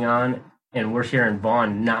still going on, and we're hearing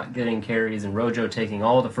Vaughn not getting carries and Rojo taking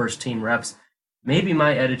all the first team reps, maybe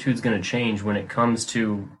my attitude's going to change when it comes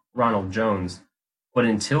to Ronald Jones. But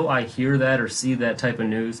until I hear that or see that type of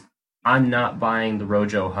news, I'm not buying the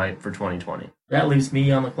Rojo hype for 2020. That leaves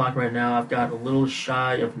me on the clock right now. I've got a little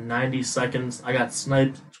shy of 90 seconds. I got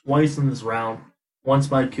sniped twice in this round. Once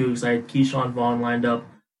by Cougs. I had Keyshawn Vaughn lined up.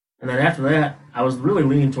 And then after that, I was really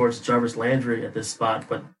leaning towards Jarvis Landry at this spot,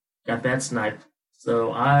 but got that sniped.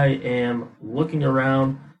 So I am looking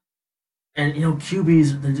around, and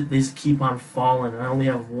QBs, they just keep on falling. And I only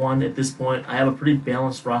have one at this point. I have a pretty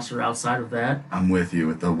balanced roster outside of that. I'm with you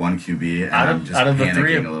with the one QB, and I'm just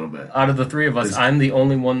panicking a little bit. Out of the three of us, I'm the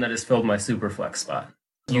only one that has filled my super flex spot.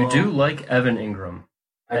 You do like Evan Ingram.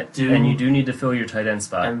 I do. And you do need to fill your tight end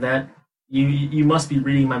spot. And that, you must be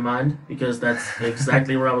reading my mind, because that's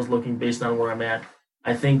exactly where I was looking based on where I'm at.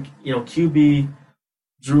 I think, QB...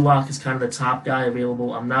 Drew Lock is kind of the top guy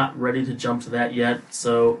available. I'm not ready to jump to that yet,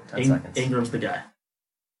 so Ingram's the guy.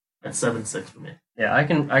 That's 7-6 for me. Yeah, I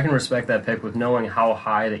can respect that pick with knowing how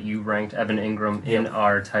high that you ranked Evan Ingram in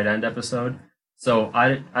our tight end episode. So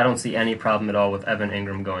I don't see any problem at all with Evan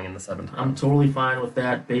Ingram going in the 7th round. I'm totally fine with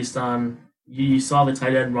that based on you saw the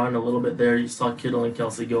tight end run a little bit there. You saw Kittle and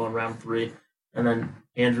Kelsey go in round 3, and then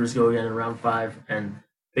Andrews go again in round 5. And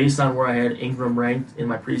based on where I had Ingram ranked in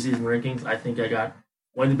my preseason rankings, I think I got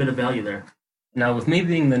quite a bit of value there. Now, with me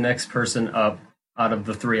being the next person up out of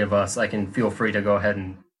the three of us, I can feel free to go ahead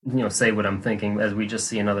and say what I'm thinking as we just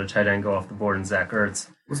see another tight end go off the board in Zach Ertz.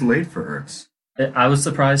 It was late for Ertz. I was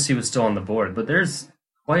surprised he was still on the board, but there's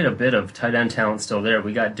quite a bit of tight end talent still there.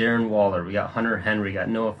 We got Darren Waller, we got Hunter Henry, we got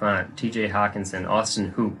Noah Fant, T.J. Hawkinson, Austin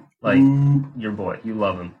Hoop, your boy, you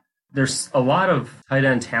love him. There's a lot of tight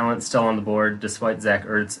end talent still on the board, despite Zach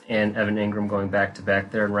Ertz and Evan Ingram going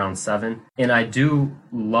back-to-back there in round 7. And I do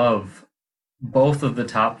love both of the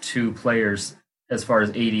top 2 players as far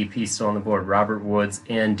as ADP still on the board, Robert Woods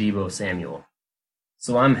and Deebo Samuel.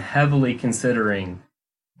 So I'm heavily considering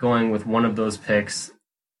going with one of those picks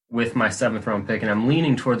with my 7th round pick, and I'm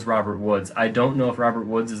leaning towards Robert Woods. I don't know if Robert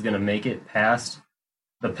Woods is going to make it past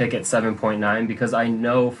the pick at 7.9 because I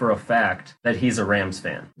know for a fact that he's a Rams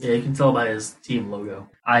fan. Yeah, you can tell by his team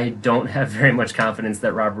logo. I don't have very much confidence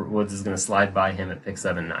that Robert Woods is going to slide by him at pick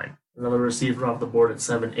 7.9. Another receiver off the board at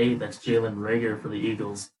 7.8, that's Jalen Reagor for the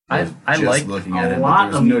Eagles. I like looking at it,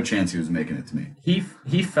 but there's no chance he was making it to me.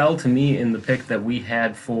 He fell to me in the pick that we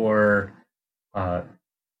had for our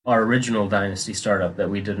original Dynasty startup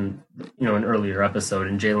that we did in an earlier episode,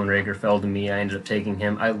 and Jalen Reagor fell to me. I ended up taking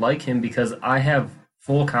him. I like him because I have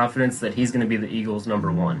full confidence that he's going to be the Eagles'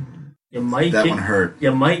 number 1. One hurt.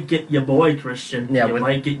 You might get your boy, Christian. Yeah,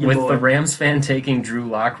 might get your with boy. The Rams fan taking Drew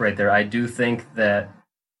Lock right there, I do think that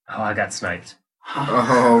I got sniped.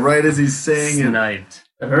 Oh, right as he's saying sniped.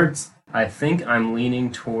 It hurts. I think I'm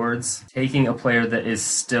leaning towards taking a player that is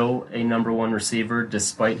still a number one receiver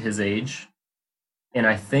despite his age. And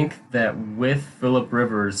I think that with Phillip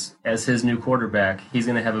Rivers as his new quarterback, he's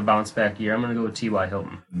going to have a bounce back year. I'm going to go with T.Y.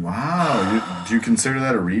 Hilton. Wow. Do you consider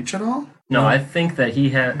that a reach at all? No, I think that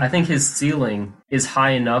I think his ceiling is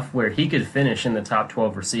high enough where he could finish in the top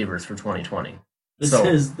 12 receivers for 2020. This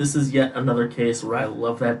is yet another case where I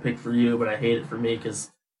love that pick for you, but I hate it for me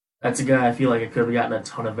because that's a guy I feel like I could have gotten a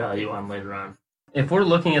ton of value on later on. If we're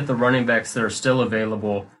looking at the running backs that are still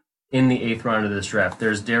available in the 8th round of this draft,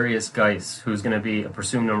 there's Darius Geis, who's going to be a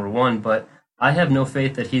presumed number one, but I have no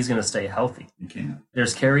faith that he's going to stay healthy. You can't.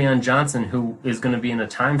 There's Kerryon Johnson, who is going to be in a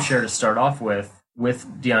timeshare to start off with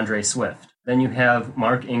DeAndre Swift. Then you have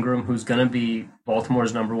Mark Ingram, who's going to be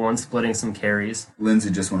Baltimore's number one, splitting some carries. Lindsey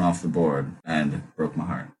just went off the board and broke my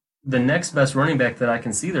heart. The next best running back that I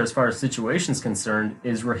can see there as far as situation's concerned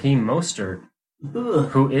is Raheem Mostert,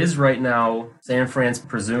 who is right now San Fran's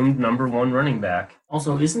presumed number one running back.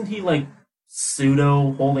 Also, isn't he like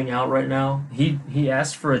pseudo holding out right now? He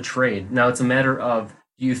asked for a trade. Now it's a matter of,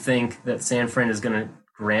 do you think that San Fran is going to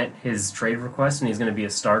grant his trade request and he's going to be a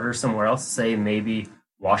starter somewhere else, say maybe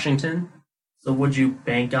Washington? So would you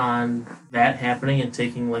bank on that happening and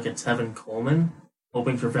taking like a Tevin Coleman,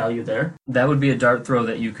 hoping for value there? That would be a dart throw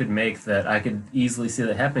that you could make that I could easily see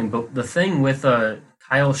that happening. But the thing with a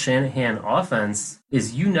Kyle Shanahan offense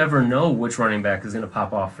is you never know which running back is going to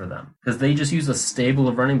pop off for them because they just use a stable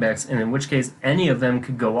of running backs, and in which case any of them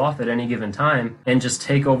could go off at any given time and just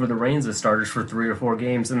take over the reins as starters for 3 or 4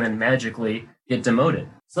 games and then magically get demoted.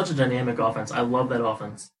 Such a dynamic offense. I love that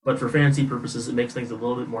offense. But for fantasy purposes, it makes things a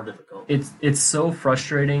little bit more difficult. It's so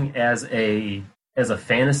frustrating as a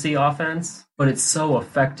fantasy offense, but it's so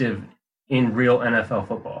effective in real NFL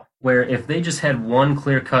football, where if they just had one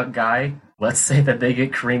clear-cut guy, let's say that they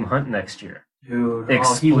get Kareem Hunt next year. Dude,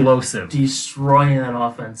 explosive. He would destroy that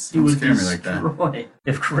offense. He would destroy.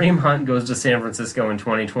 If Kareem Hunt goes to San Francisco in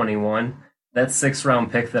 2021, that 6th round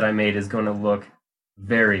pick that I made is going to look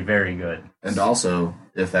very, very good. And also,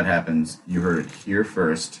 if that happens, you heard it here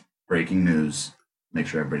first. Breaking news. Make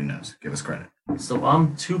sure everybody knows. Give us credit. So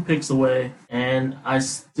I'm 2 picks away, and I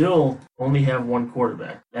still only have one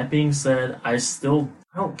quarterback. That being said, I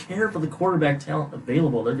don't care for the quarterback talent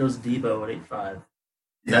available. There goes Debo at 8-5.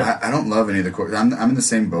 Yeah, I don't love any of the quarterbacks. I'm in the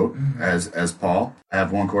same boat as Paul. I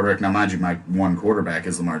have one quarterback. Now, mind you, my one quarterback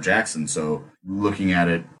is Lamar Jackson, so looking at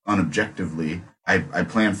it unobjectively, I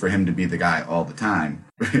plan for him to be the guy all the time.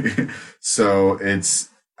 So it's,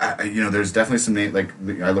 there's definitely some names, like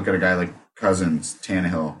I look at a guy like Cousins,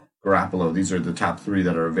 Tannehill, Garoppolo. These are the top 3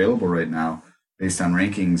 that are available right now based on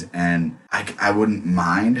rankings, and I wouldn't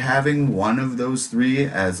mind having one of those 3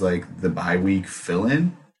 as like the bye week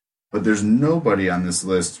fill-in, but there's nobody on this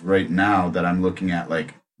list right now that I'm looking at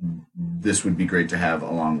like this would be great to have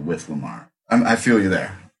along with Lamar. I feel you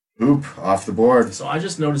there. Oop, off the board. So I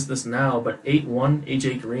just noticed this now, but 8-1,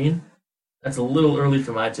 AJ Green, that's a little early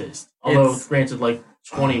for my taste. Although, granted, like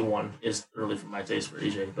 21 is early for my taste for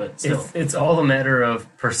AJ, but still. It's all a matter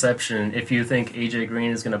of perception. If you think AJ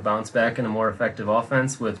Green is going to bounce back in a more effective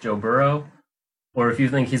offense with Joe Burrow, or if you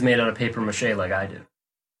think he's made out of paper mache like I do.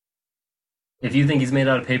 If you think he's made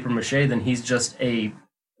out of paper mache, then he's just a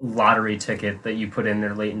lottery ticket that you put in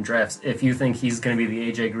there late in drafts. If you think he's going to be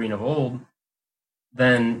the AJ Green of old,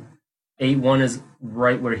 then 8-1 is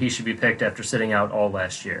right where he should be picked after sitting out all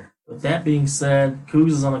last year. With that being said,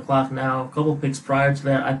 Cougs is on the clock now. A couple picks prior to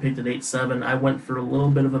that, I picked at 8-7. I went for a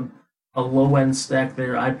little bit of a low-end stack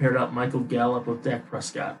there. I paired up Michael Gallup with Dak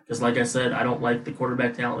Prescott. Because like I said, I don't like the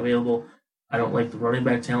quarterback talent available. I don't like the running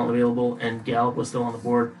back talent available. And Gallup was still on the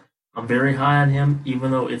board. I'm very high on him,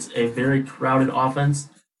 even though it's a very crowded offense.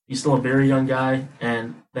 He's still a very young guy,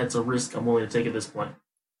 and that's a risk I'm willing to take at this point.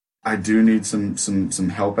 I do need some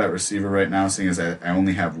help at receiver right now, seeing as I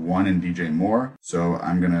only have one in DJ Moore. So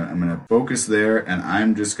I'm gonna focus there, and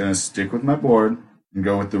I'm just gonna stick with my board and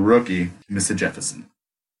go with the rookie, Mr. Jefferson.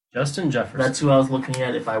 Justin Jefferson. That's who I was looking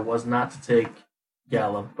at if I was not to take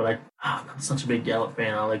Gallup. But I'm such a big Gallup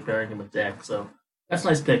fan. I like pairing him with Dak. So that's a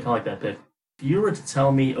nice pick. I like that pick. If you were to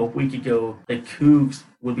tell me a week ago that Cougs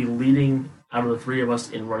would be leading out of the 3 of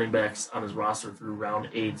us in running backs on his roster through round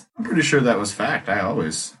 8. I'm pretty sure that was fact. I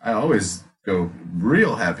always go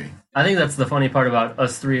real heavy. I think that's the funny part about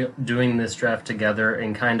us 3 doing this draft together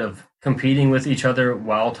and kind of competing with each other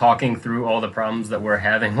while talking through all the problems that we're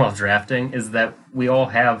having while drafting is that we all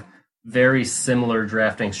have very similar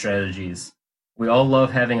drafting strategies. We all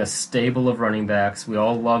love having a stable of running backs. We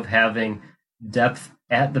all love having depth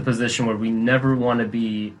at the position where we never want to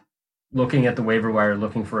be looking at the waiver wire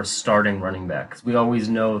looking for a starting running back. 'Cause we always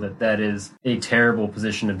know that that is a terrible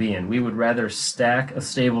position to be in. We would rather stack a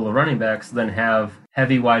stable of running backs than have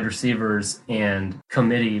heavy wide receivers and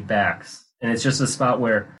committee backs. And it's just a spot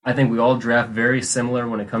where I think we all draft very similar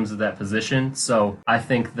when it comes to that position. So I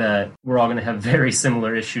think that we're all going to have very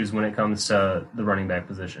similar issues when it comes to the running back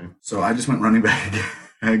position. So I just went running back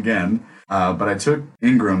again. But I took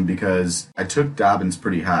Ingram because I took Dobbins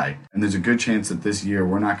pretty high. And there's a good chance that this year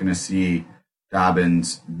we're not going to see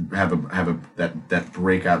Dobbins have that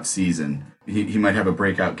breakout season. He might have a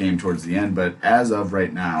breakout game towards the end, but as of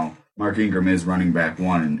right now, Mark Ingram is running back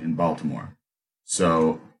 1 in Baltimore.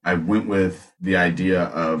 So I went with the idea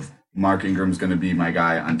of Mark Ingram's going to be my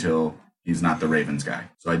guy until he's not the Ravens guy.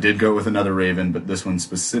 So I did go with another Raven, but this one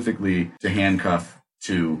specifically to handcuff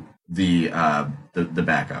to the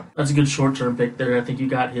backup. That's a good short-term pick there. I think you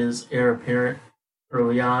got his heir apparent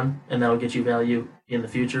early on, and that'll get you value in the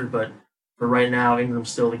future. But for right now, Ingram's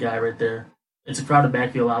still the guy right there. It's a crowded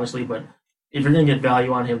backfield, obviously, but if you're going to get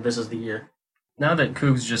value on him, this is the year. Now that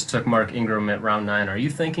Cougs just took Mark Ingram at round 9, are you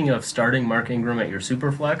thinking of starting Mark Ingram at your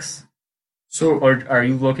Superflex? Or are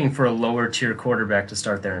you looking for a lower tier quarterback to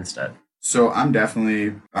start there instead? So I'm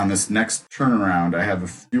definitely, on this next turnaround, I have a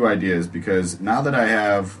few ideas because now that I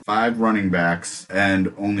have 5 running backs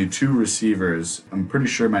and only 2 receivers, I'm pretty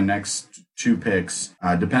sure my next 2 picks,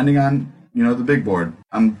 depending on, the big board,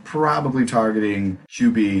 I'm probably targeting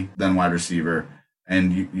QB, then wide receiver.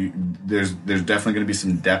 And there's definitely going to be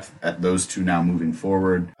some depth at those 2 now moving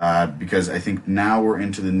forward because I think now we're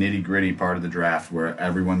into the nitty-gritty part of the draft where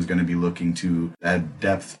everyone's going to be looking to add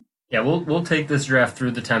depth. Yeah, we'll take this draft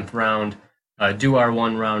through the 10th round, do our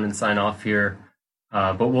 1 round and sign off here.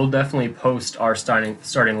 But we'll definitely post our starting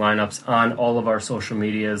lineups on all of our social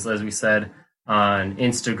medias. As we said, on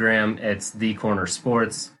Instagram, it's The Corner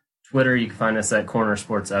Sports. Twitter, you can find us at Corner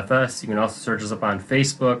Sports FS. You can also search us up on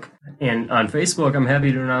Facebook. And on Facebook, I'm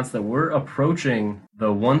happy to announce that we're approaching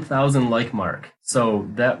the 1,000 like mark. So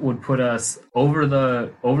that would put us over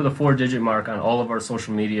the 4-digit mark on all of our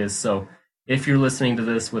social medias. So if you're listening to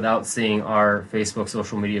this without seeing our Facebook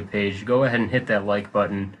social media page, go ahead and hit that like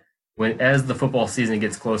button. As the football season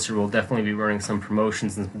gets closer, we'll definitely be running some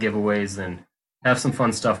promotions and giveaways and have some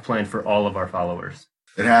fun stuff planned for all of our followers.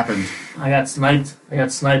 It happened. I got sniped.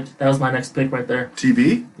 That was my next pick right there.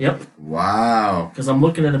 TB? Yep. Wow. Because I'm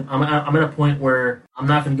looking at I'm at a point where I'm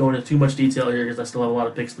not going to go into too much detail here because I still have a lot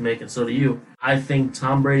of picks to make, and so do you. I think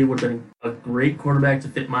Tom Brady would have been a great quarterback to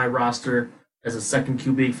fit my roster as a second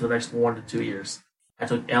QB for the next 1 to 2 years. I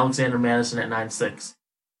took Alexander Madison at 9-6.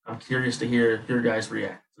 I'm curious to hear your guys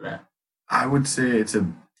react to that. I would say it's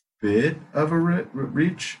a bit of a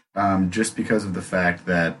reach, just because of the fact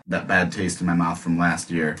that bad taste in my mouth from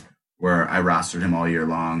last year where I rostered him all year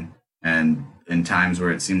long, and in times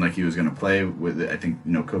where it seemed like he was going to play with it, I think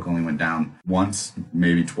Cook only went down once,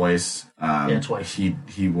 maybe twice. Twice.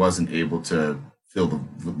 He wasn't able to fill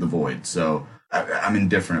the void, so I'm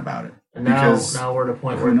indifferent about it. And now we're at a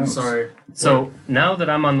point where So now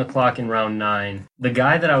that I'm on the clock in round 9, the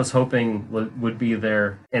guy that I was hoping would be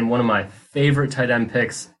there, and one of my favorite tight end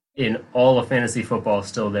picks in all of fantasy football is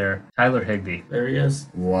still there, Tyler Higbee. There he is.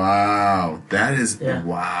 Wow. That is,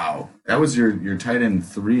 wow. That was your tight end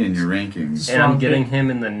 3 in your rankings. And I'm getting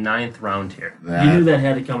him in the 9th round here. You knew that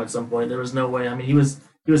had to come at some point. There was no way. I mean, he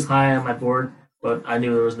was high on my board, but I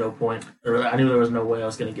knew there was no point. I knew there was no way I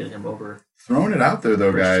was going to get him over. Throwing it out there,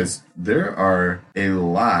 though, guys, there are a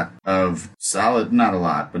lot of solid, not a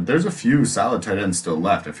lot, but there's a few solid tight ends still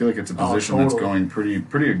left. I feel like it's a position that's going pretty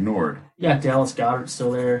ignored. Yeah, Dallas Goedert's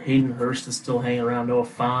still there. Hayden Hurst is still hanging around. Noah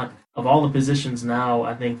Fant. Of all the positions now,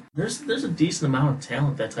 I think there's a decent amount of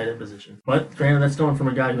talent at that tight end position. But granted, that's going from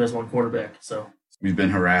a guy who has 1 quarterback, so... We've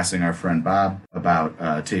been harassing our friend Bob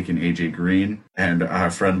about taking AJ Green, and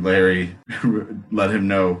our friend Larry let him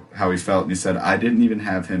know how he felt, and he said, I didn't even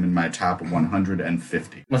have him in my top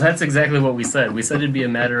 150. Well, that's exactly what we said. We said it'd be a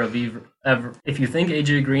matter of if you think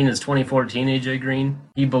AJ Green is 2014 AJ Green,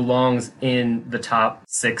 he belongs in the top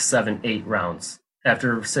 6, 7, 8 rounds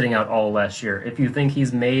after sitting out all last year. If you think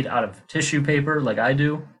he's made out of tissue paper like I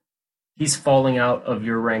do, he's falling out of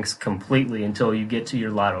your ranks completely until you get to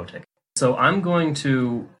your lotto ticket. So I'm going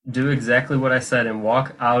to do exactly what I said and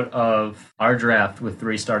walk out of our draft with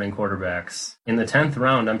 3 starting quarterbacks. In the 10th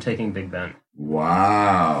round, I'm taking Big Ben.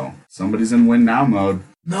 Wow. Somebody's in win now mode.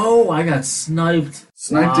 No, I got sniped.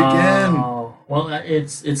 Sniped again. Well,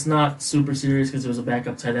 it's not super serious because it was a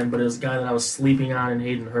backup tight end, but it was a guy that I was sleeping on in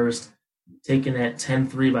Hayden Hurst, taken at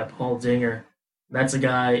 10-3 by Paul Dinger. That's a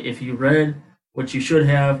guy, if you read, which you should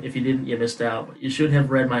have, if you didn't, you missed out, but you should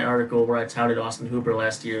have read my article where I touted Austin Hooper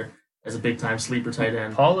last year as a big-time sleeper tight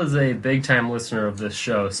end. Paul is a big-time listener of this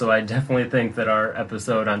show, so I definitely think that our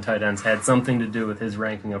episode on tight ends had something to do with his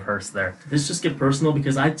ranking of Hurst there. This just get personal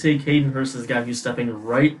because I take Hayden Hurst as a guy who's stepping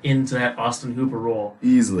right into that Austin Hooper role.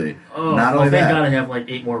 Easily. Oh, Not only thank that. God I have like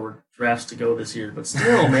 8 more drafts to go this year, but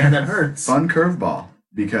still, man, that hurts. Fun curveball,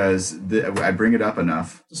 because I bring it up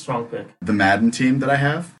enough. It's a strong pick. The Madden team that I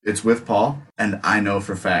have, it's with Paul, and I know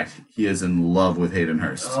for a fact he is in love with Hayden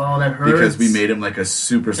Hurst. Oh, that hurts. Because we made him like a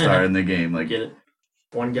superstar in the game. I Like, get it.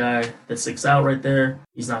 One guy that sticks out right there.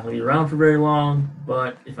 He's not going to be around for very long,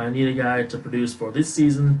 but if I need a guy to produce for this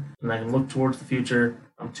season and I can look towards the future,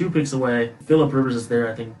 I'm 2 picks away. Phillip Rivers is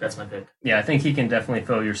there. I think that's my pick. Yeah, I think he can definitely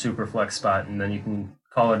fill your super flex spot, and then you can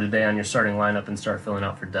call it a day on your starting lineup and start filling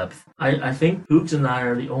out for depth. I think Cougs and I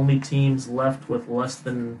are the only teams left with less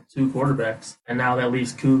than 2 quarterbacks, and now that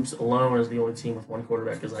leaves Cougs alone as the only team with 1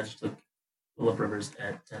 quarterback because I just took Phillip Rivers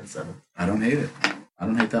at 10-7. I don't hate it. I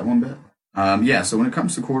don't hate that one bit. So when it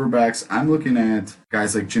comes to quarterbacks, I'm looking at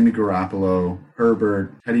guys like Jimmy Garoppolo,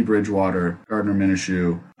 Herbert, Teddy Bridgewater, Gardner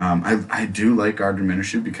Minshew. I do like Gardner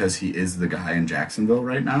Minshew because he is the guy in Jacksonville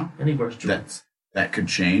right now. And he wears Jordan. That could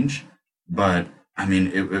change, but I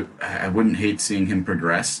mean, I wouldn't hate seeing him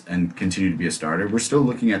progress and continue to be a starter. We're still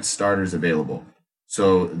looking at starters available,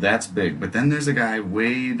 so that's big. But then there's a guy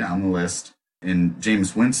way down the list in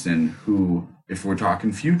Jameis Winston who, if we're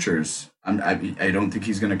talking futures, I don't think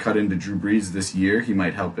he's going to cut into Drew Brees this year. He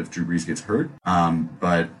might help if Drew Brees gets hurt.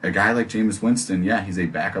 But a guy like Jameis Winston, yeah, he's a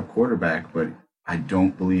backup quarterback, but I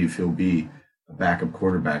don't believe he'll be a backup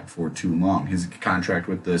quarterback for too long. His contract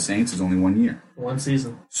with the Saints is only 1 year. 1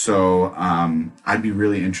 season. So I'd be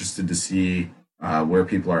really interested to see where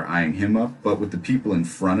people are eyeing him up. But with the people in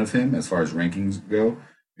front of him, as far as rankings go,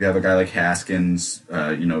 you have a guy like Haskins,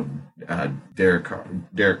 Derek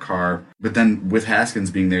Carr. But then with Haskins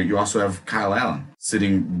being there, you also have Kyle Allen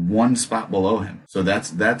sitting 1 spot below him. So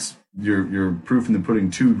that's your proof in the pudding.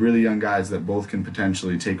 2 really young guys that both can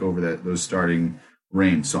potentially take over those starting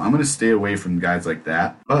reins. So I'm going to stay away from guys like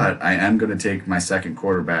that. But I am going to take my second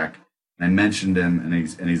quarterback. And I mentioned him,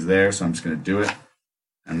 and he's there, so I'm just going to do it.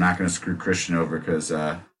 I'm not going to screw Christian over because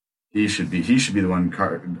he should be the one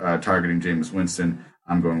targeting Jameis Winston.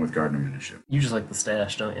 I'm going with Gardner Minshew. You just like the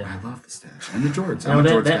stash, don't you? I love the stash. And the Jords. I'm a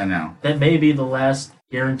Jords guy now. That may be the last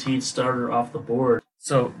guaranteed starter off the board.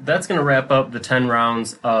 So that's going to wrap up the 10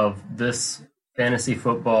 rounds of this fantasy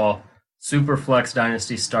football super flex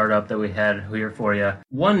dynasty startup that we had here for you.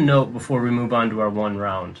 One note before we move on to our 1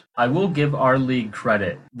 round. I will give our league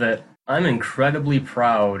credit that I'm incredibly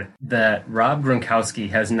proud that Rob Gronkowski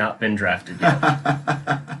has not been drafted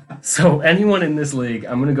yet. So anyone in this league,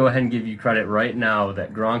 I'm going to go ahead and give you credit right now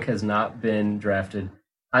that Gronk has not been drafted.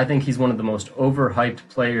 I think he's one of the most overhyped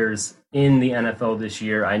players in the NFL this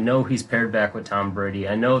year. I know he's paired back with Tom Brady.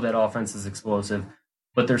 I know that offense is explosive,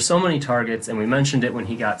 but there's so many targets, and we mentioned it when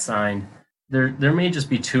he got signed. There may just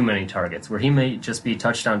be too many targets where he may just be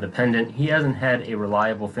touchdown dependent. He hasn't had a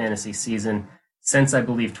reliable fantasy season since, I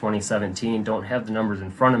believe, 2017. Don't have the numbers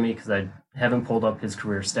in front of me because I haven't pulled up his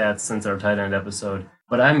career stats since our tight end episode.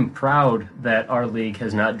 But I'm proud that our league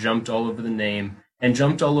has not jumped all over the name and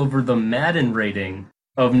jumped all over the Madden rating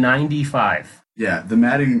of 95. Yeah, the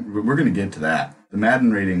Madden, we're going to get to that. The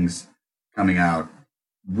Madden ratings coming out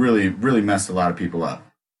really, really messed a lot of people up.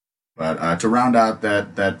 But to round out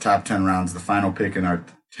that top 10 rounds, the final pick in our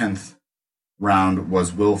 10th round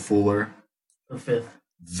was Will Fuller. The 5th.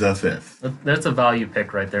 The 5th. That's a value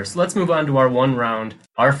pick right there. So let's move on to our 1 round,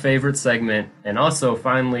 our favorite segment, and also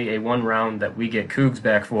finally a 1 round that we get Cougs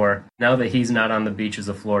back for now that he's not on the beaches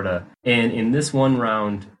of Florida. And in this 1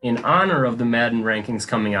 round, in honor of the Madden rankings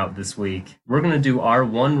coming out this week, we're going to do our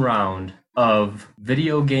 1 round of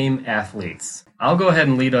video game athletes. I'll go ahead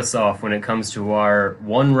and lead us off when it comes to our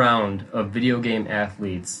 1 round of video game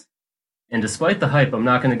athletes. And despite the hype, I'm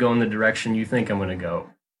not going to go in the direction you think I'm going to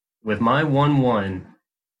go. With my 1-1,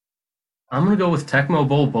 I'm going to go with Tecmo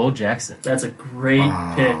Bowl Bo Jackson. That's a great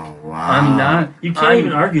pick. Wow. You can't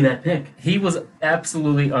even argue that pick. He was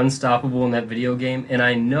absolutely unstoppable in that video game, and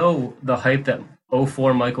I know the hype that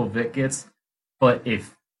 04 Michael Vick gets, but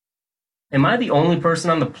am I the only person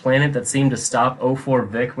on the planet that seemed to stop 04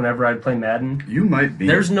 Vick whenever I'd play Madden? You might be.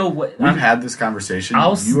 There's no way. We've had this conversation.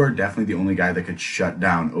 You are definitely the only guy that could shut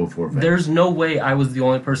down 04 Vick. There's no way I was the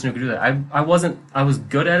only person who could do that. I was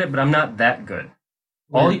good at it, but I'm not that good.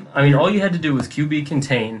 All you had to do was QB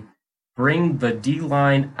contain, bring the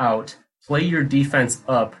D-line out, play your defense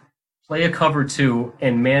up, play a cover 2,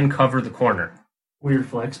 and man cover the corner. Weird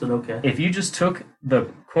flex, but okay. If you just took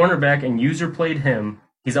the cornerback and user played him,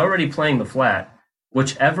 he's already playing the flat.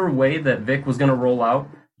 Whichever way that Vic was going to roll out,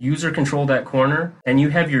 user control that corner, and you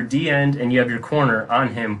have your D end and you have your corner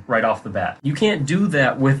on him right off the bat. You can't do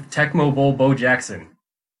that with Tecmo Bowl Bo Jackson.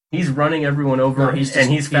 He's running everyone over, and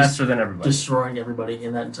he's faster than everybody. Destroying everybody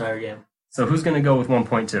in that entire game. So who's going to go with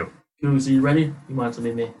 1.2? Cougs, are you ready? You want to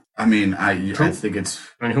be me. I mean, I think it's.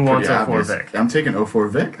 I mean, who wants pretty 04 obvious. Vic? I'm taking 04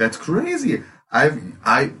 Vic. That's crazy.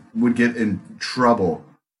 I would get in trouble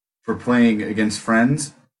for playing against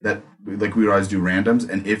friends that like we would always do randoms,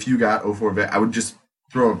 and if you got 04 Vic, I would just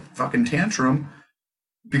throw a fucking tantrum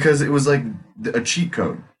because it was like a cheat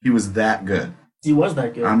code. He was that good. He was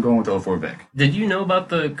that good. I'm going with 04 Vic. Did you know about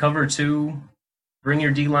the cover 2, bring your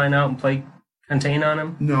D-line out and play contain on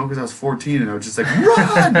him? No, because I was 14 and I was just like,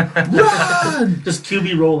 run! Run! Just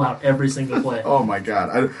QB rollout every single play. Oh my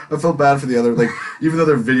god. I felt bad for the other, like, even though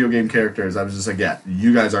they're video game characters, I was just like, yeah,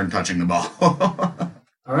 you guys aren't touching the ball.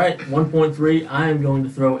 All right, 1.3. I am going to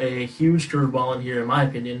throw a huge curveball in here, in my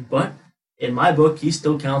opinion, but in my book, he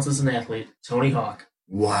still counts as an athlete. Tony Hawk.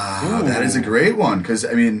 Wow, Ooh. that is a great one, because,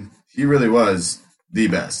 I mean, he really was the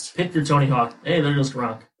best. Pick your Tony Hawk. Hey, there goes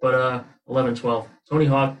Gronk. But 11, 12. Tony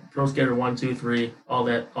Hawk, Pro Skater 1, 2, 3, all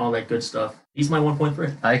that good stuff. He's my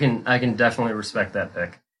 1.3. I can definitely respect that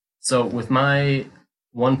pick. So with my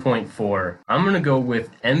 1.4, I'm going to go with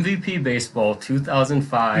MVP Baseball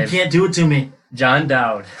 2005. You can't do it to me. John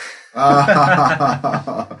Dowd.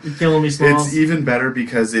 You're killing me, Smalls. It's even better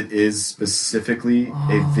because it is specifically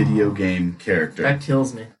a video game character. That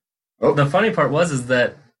kills me. The funny part is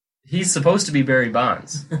that he's supposed to be Barry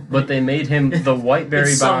Bonds, but they made him the white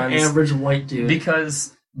Barry It's some Bonds average white dude.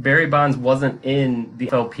 because Barry Bonds wasn't in the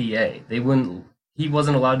FLPA. He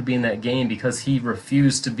wasn't allowed to be in that game because he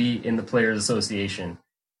refused to be in the Players Association.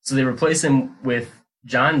 So they replaced him with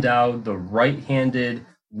John Dowd, the right-handed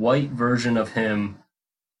white version of him,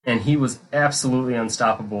 and he was absolutely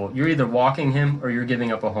unstoppable. You're either walking him or you're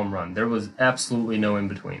giving up a home run. There was absolutely no in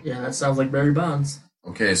between. Yeah, that sounds like Barry Bonds.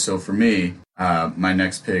 Okay, so for me, my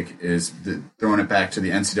next pick is throwing it back to the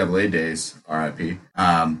NCAA days, RIP,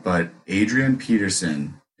 but Adrian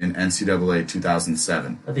Peterson in NCAA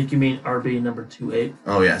 2007. I think you mean RB number 28.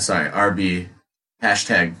 Oh, yeah, sorry, RB,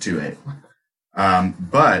 hashtag 28.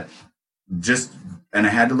 But and I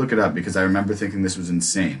had to look it up because I remember thinking this was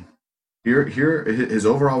insane. Here, his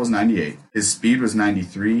overall was 98. His speed was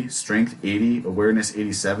 93, strength 80, awareness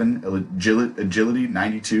 87, agility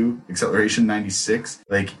 92, acceleration 96.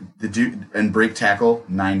 Like the dude, and break tackle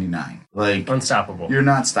 99. Like Unstoppable. You're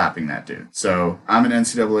not stopping that dude. So I'm an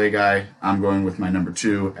NCAA guy. I'm going with my number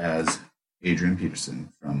 2 as Adrian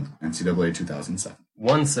Peterson from NCAA 2007.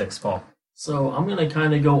 1-6, Paul. So I'm going to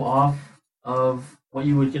kind of go off of what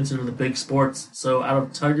you would consider the big sports. So out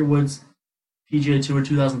of Tiger Woods PGA Tour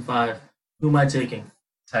 2005, who am I taking?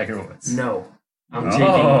 Tiger Woods. No. I'm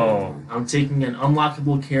Oh. taking an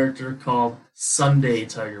unlockable character called Sunday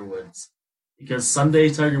Tiger Woods. Because Sunday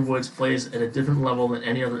Tiger Woods plays at a different level than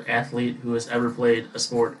any other athlete who has ever played a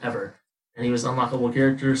sport ever. And he was an unlockable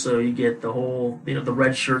character, so you get the whole, the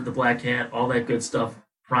red shirt, the black hat, all that good stuff.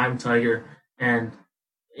 Prime Tiger. And,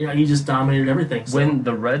 he just dominated everything. So, When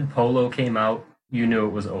the red polo came out, you knew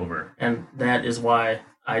it was over. and that is why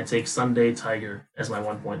I take Sunday Tiger as my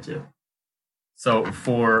 1.2. So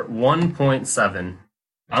for 1.7,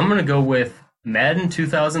 I'm going to go with Madden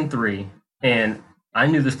 2003, and I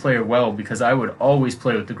knew this player well because I would always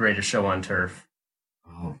play with the greatest show on turf.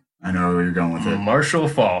 Oh, I know where you're going with it. Marshall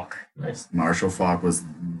Faulk. Nice. Marshall Faulk was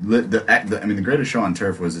the greatest show on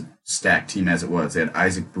turf was a stacked team as it was. They had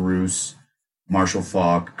Isaac Bruce, Marshall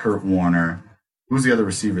Faulk, Kurt Warner. Who was the other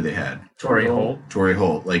receiver they had? Torrey Holt. Torrey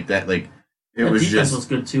Holt. Like that. Like it The was defense just. was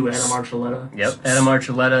good too. Adam Archuleta. Yep, Adam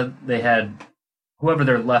Archuleta. They had whoever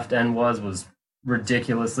their left end was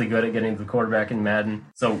ridiculously good at getting to the quarterback in Madden.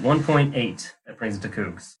 So 1.8. That brings it to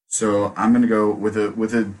Cougs. So I'm gonna go with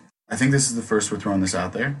a. I think this is the first we're throwing this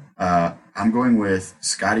out there. I'm going with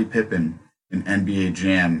Scottie Pippen in NBA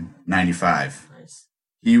Jam '95. Nice.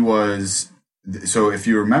 He was. So if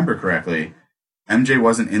you remember correctly, MJ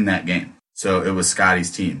wasn't in that game. So it was Scottie's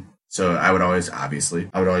team. So I would always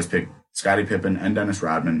pick Scottie Pippen and Dennis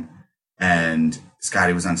Rodman, and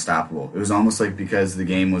Scottie was unstoppable. It was almost like because the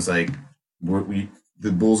game was like,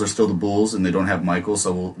 the Bulls are still the Bulls and they don't have Michael,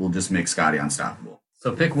 so we'll just make Scottie unstoppable.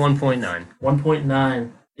 So pick 1.9.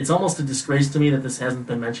 1.9. It's almost a disgrace to me that this hasn't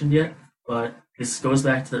been mentioned yet, but this goes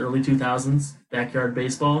back to the early 2000s, backyard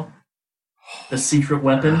baseball. The secret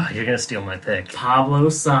weapon, You're going to steal my pick. Pablo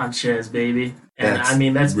Sanchez, baby. And That's I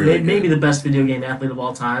mean, that's really maybe good. the best video game athlete of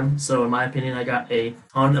all time. So in my opinion, I got a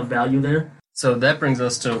ton of value there. So that brings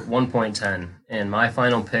us to 1.10. And my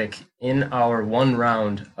final pick in our one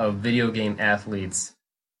round of video game athletes.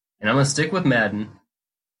 And I'm going to stick with Madden.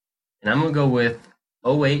 And I'm going to go with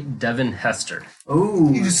 08 Devin Hester.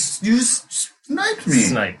 Oh, You just sniped me.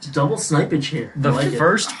 Sniped. double snipage here. The I like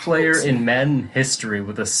first player in Madden history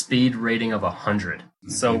with a speed rating of 100.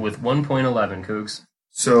 So with 1.11, Cougs.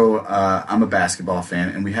 So I'm a basketball fan,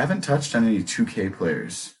 and we haven't touched on any 2K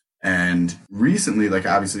players. And recently, like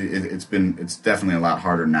obviously, it's definitely a lot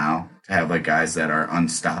harder now to have like guys that are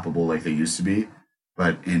unstoppable like they used to be.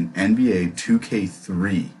 But in NBA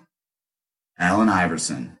 2K3, Allen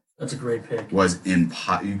Iverson That's a great pick. was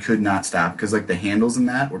you could not stop because like the handles in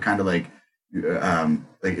that were kind of like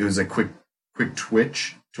it was a quick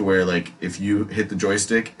twitch to where like if you hit the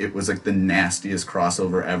joystick, it was like the nastiest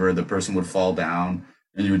crossover ever. The person would fall down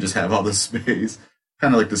and you would just have all this space.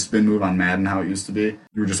 Kind of like the spin move on Madden, how it used to be.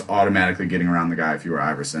 You were just automatically getting around the guy if you were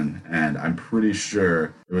Iverson. And I'm pretty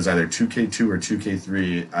sure it was either 2K2 or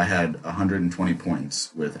 2K3. I had 120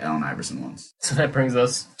 points with Allen Iverson once. So that brings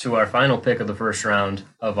us to our final pick of the first round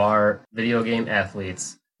of our video game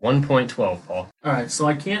athletes. 1.12, Paul. All right, so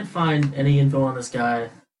I can't find any info on this guy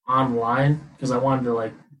online because I wanted to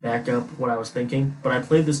like back up what I was thinking. But I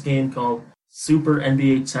played this game called Super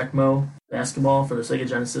NBA Tecmo Basketball for the Sega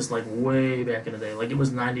Genesis like way back in the day. Like it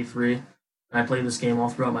was 93. And I played this game all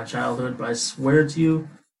throughout my childhood. But I swear to you,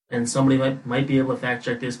 and somebody might be able to fact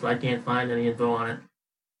check this, but I can't find any info on it.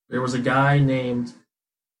 There was a guy named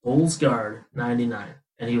Bullsguard 99.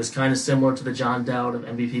 And he was kind of similar to the John Dowd of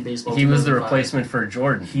MVP Baseball. He was the 2005. replacement for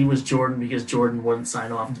Jordan. He was Jordan because Jordan wouldn't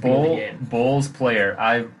sign off to be in the game. Bulls player.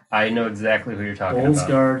 I know exactly who you're talking about.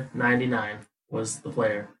 Bullsguard 99 was the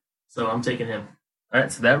player. So I'm taking him. All right,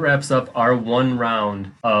 so that wraps up our one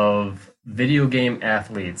round of video game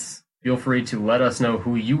athletes. Feel free to let us know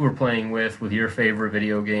who you were playing with your favorite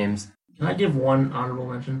video games. Can I give one honorable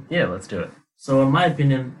mention? Yeah, let's do it. So in my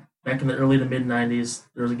opinion, back in the early to mid 90s,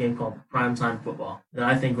 there was a game called Primetime Football that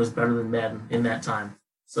I think was better than Madden in that time.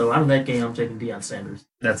 So out of that game, I'm taking Deion Sanders.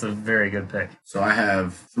 That's a very good pick. So I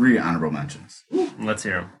have 3 honorable mentions. Let's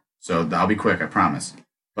hear them. So I'll be quick, I promise.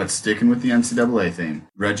 But sticking with the NCAA theme,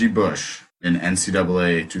 Reggie Bush in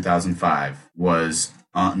NCAA 2005 was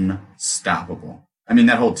unstoppable. I mean,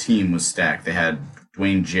 that whole team was stacked. They had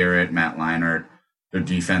Dwayne Jarrett, Matt Leinart. Their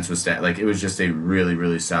defense was stacked. Like, it was just a really,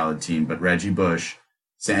 really solid team. But Reggie Bush,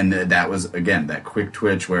 and that was, again, that quick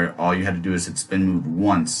twitch where all you had to do is hit spin move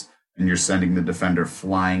once, and you're sending the defender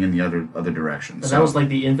flying in the other direction. And that was like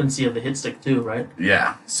the infancy of the hit stick too, right?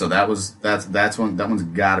 Yeah, so that's one. That one's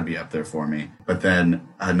got to be up there for me. But then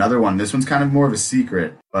another one. This one's kind of more of a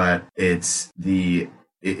secret, but it's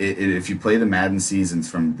if you play the Madden seasons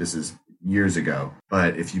from, this is years ago,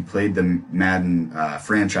 but if you played the Madden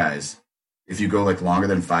franchise, if you go like longer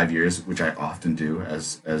than 5 years, which I often do,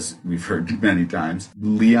 as we've heard many times,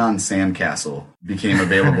 Leon Sandcastle became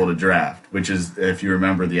available to draft, which is, if you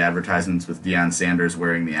remember the advertisements with Deion Sanders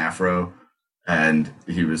wearing the afro, and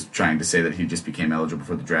he was trying to say that he just became eligible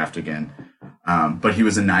for the draft again. But he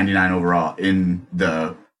was a 99 overall in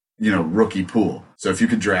the rookie pool. So if you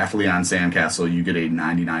could draft Leon Sandcastle, you get a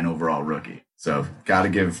 99 overall rookie. So got to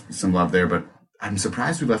give some love there, but I'm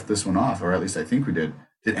surprised we left this one off, or at least I think we did.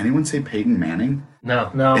 Did anyone say Peyton Manning?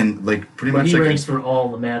 No. And like pretty But much he like ranks for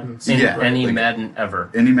all the Madden. Any like, Madden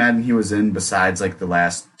ever. any Madden he was in besides like the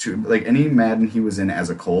last 2, like any Madden he was in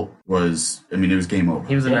as a Colt was, I mean, it was game over.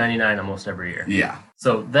 He was a 99 almost every year. Yeah.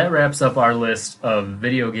 So that wraps up our list of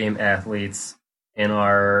video game athletes in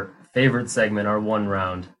our favorite segment, our one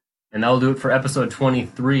round. And that'll do it for episode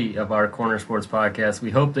 23 of our Corner Sports Podcast.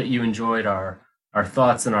 We hope that you enjoyed our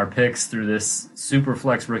thoughts and our picks through this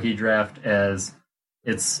Superflex rookie draft, as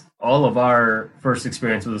it's all of our first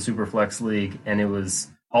experience with the Superflex League, and it was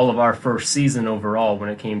all of our first season overall when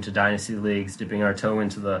it came to Dynasty Leagues, dipping our toe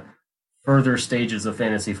into the further stages of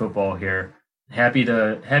fantasy football here. Happy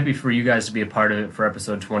for you guys to be a part of it for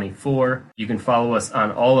episode 24. You can follow us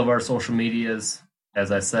on all of our social medias. As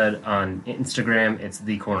I said, on Instagram, it's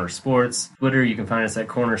The Corner Sports. Twitter, you can find us at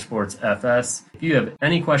Corner Sports FS. If you have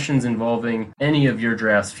any questions involving any of your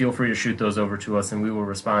drafts, feel free to shoot those over to us, and we will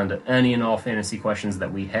respond to any and all fantasy questions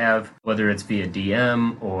that we have, whether it's via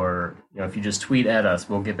DM or if you just tweet at us,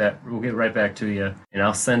 we'll get right back to you, and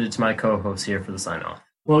I'll send it to my co-host here for the sign off.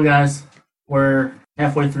 Well, guys, we're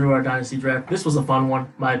halfway through our Dynasty draft. This was a fun one,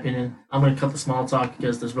 in my opinion. I'm going to cut the small talk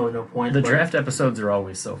because there's really no point. The draft episodes are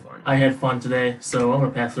always so fun. I had fun today, so I'm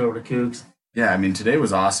going to pass it over to Cougs. Yeah, I mean, today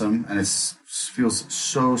was awesome, and it feels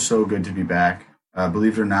so good to be back.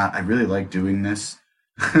 Believe it or not, I really like doing this,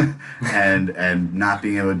 and not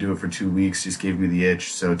being able to do it for 2 weeks just gave me the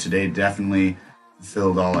itch. So today definitely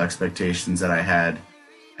fulfilled all expectations that I had,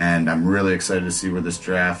 and I'm really excited to see where this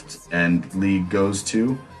draft and league goes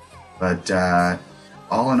to. But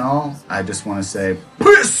all in all, I just want to say,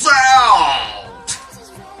 peace out!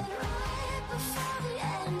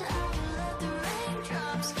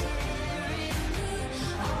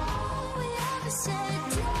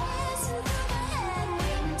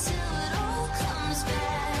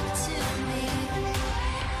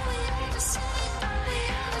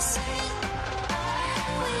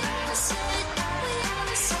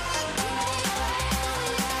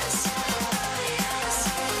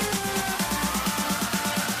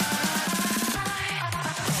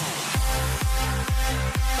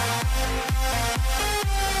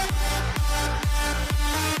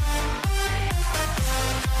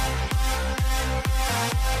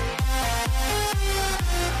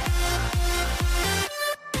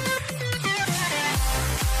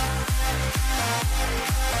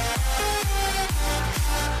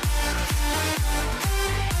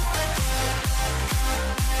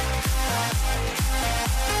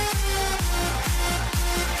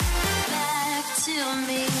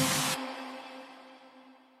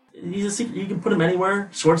 He's a secret. You can put him anywhere.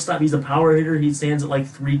 Shortstop. He's a power hitter. He stands at like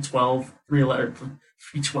 312, 311,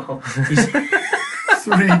 312. He's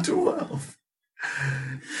 312.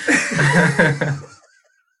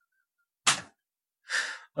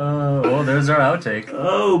 Well, there's our outtake.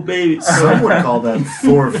 Oh, baby. Some would call that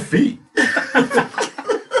 4 feet.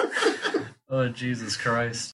 Oh, Jesus Christ.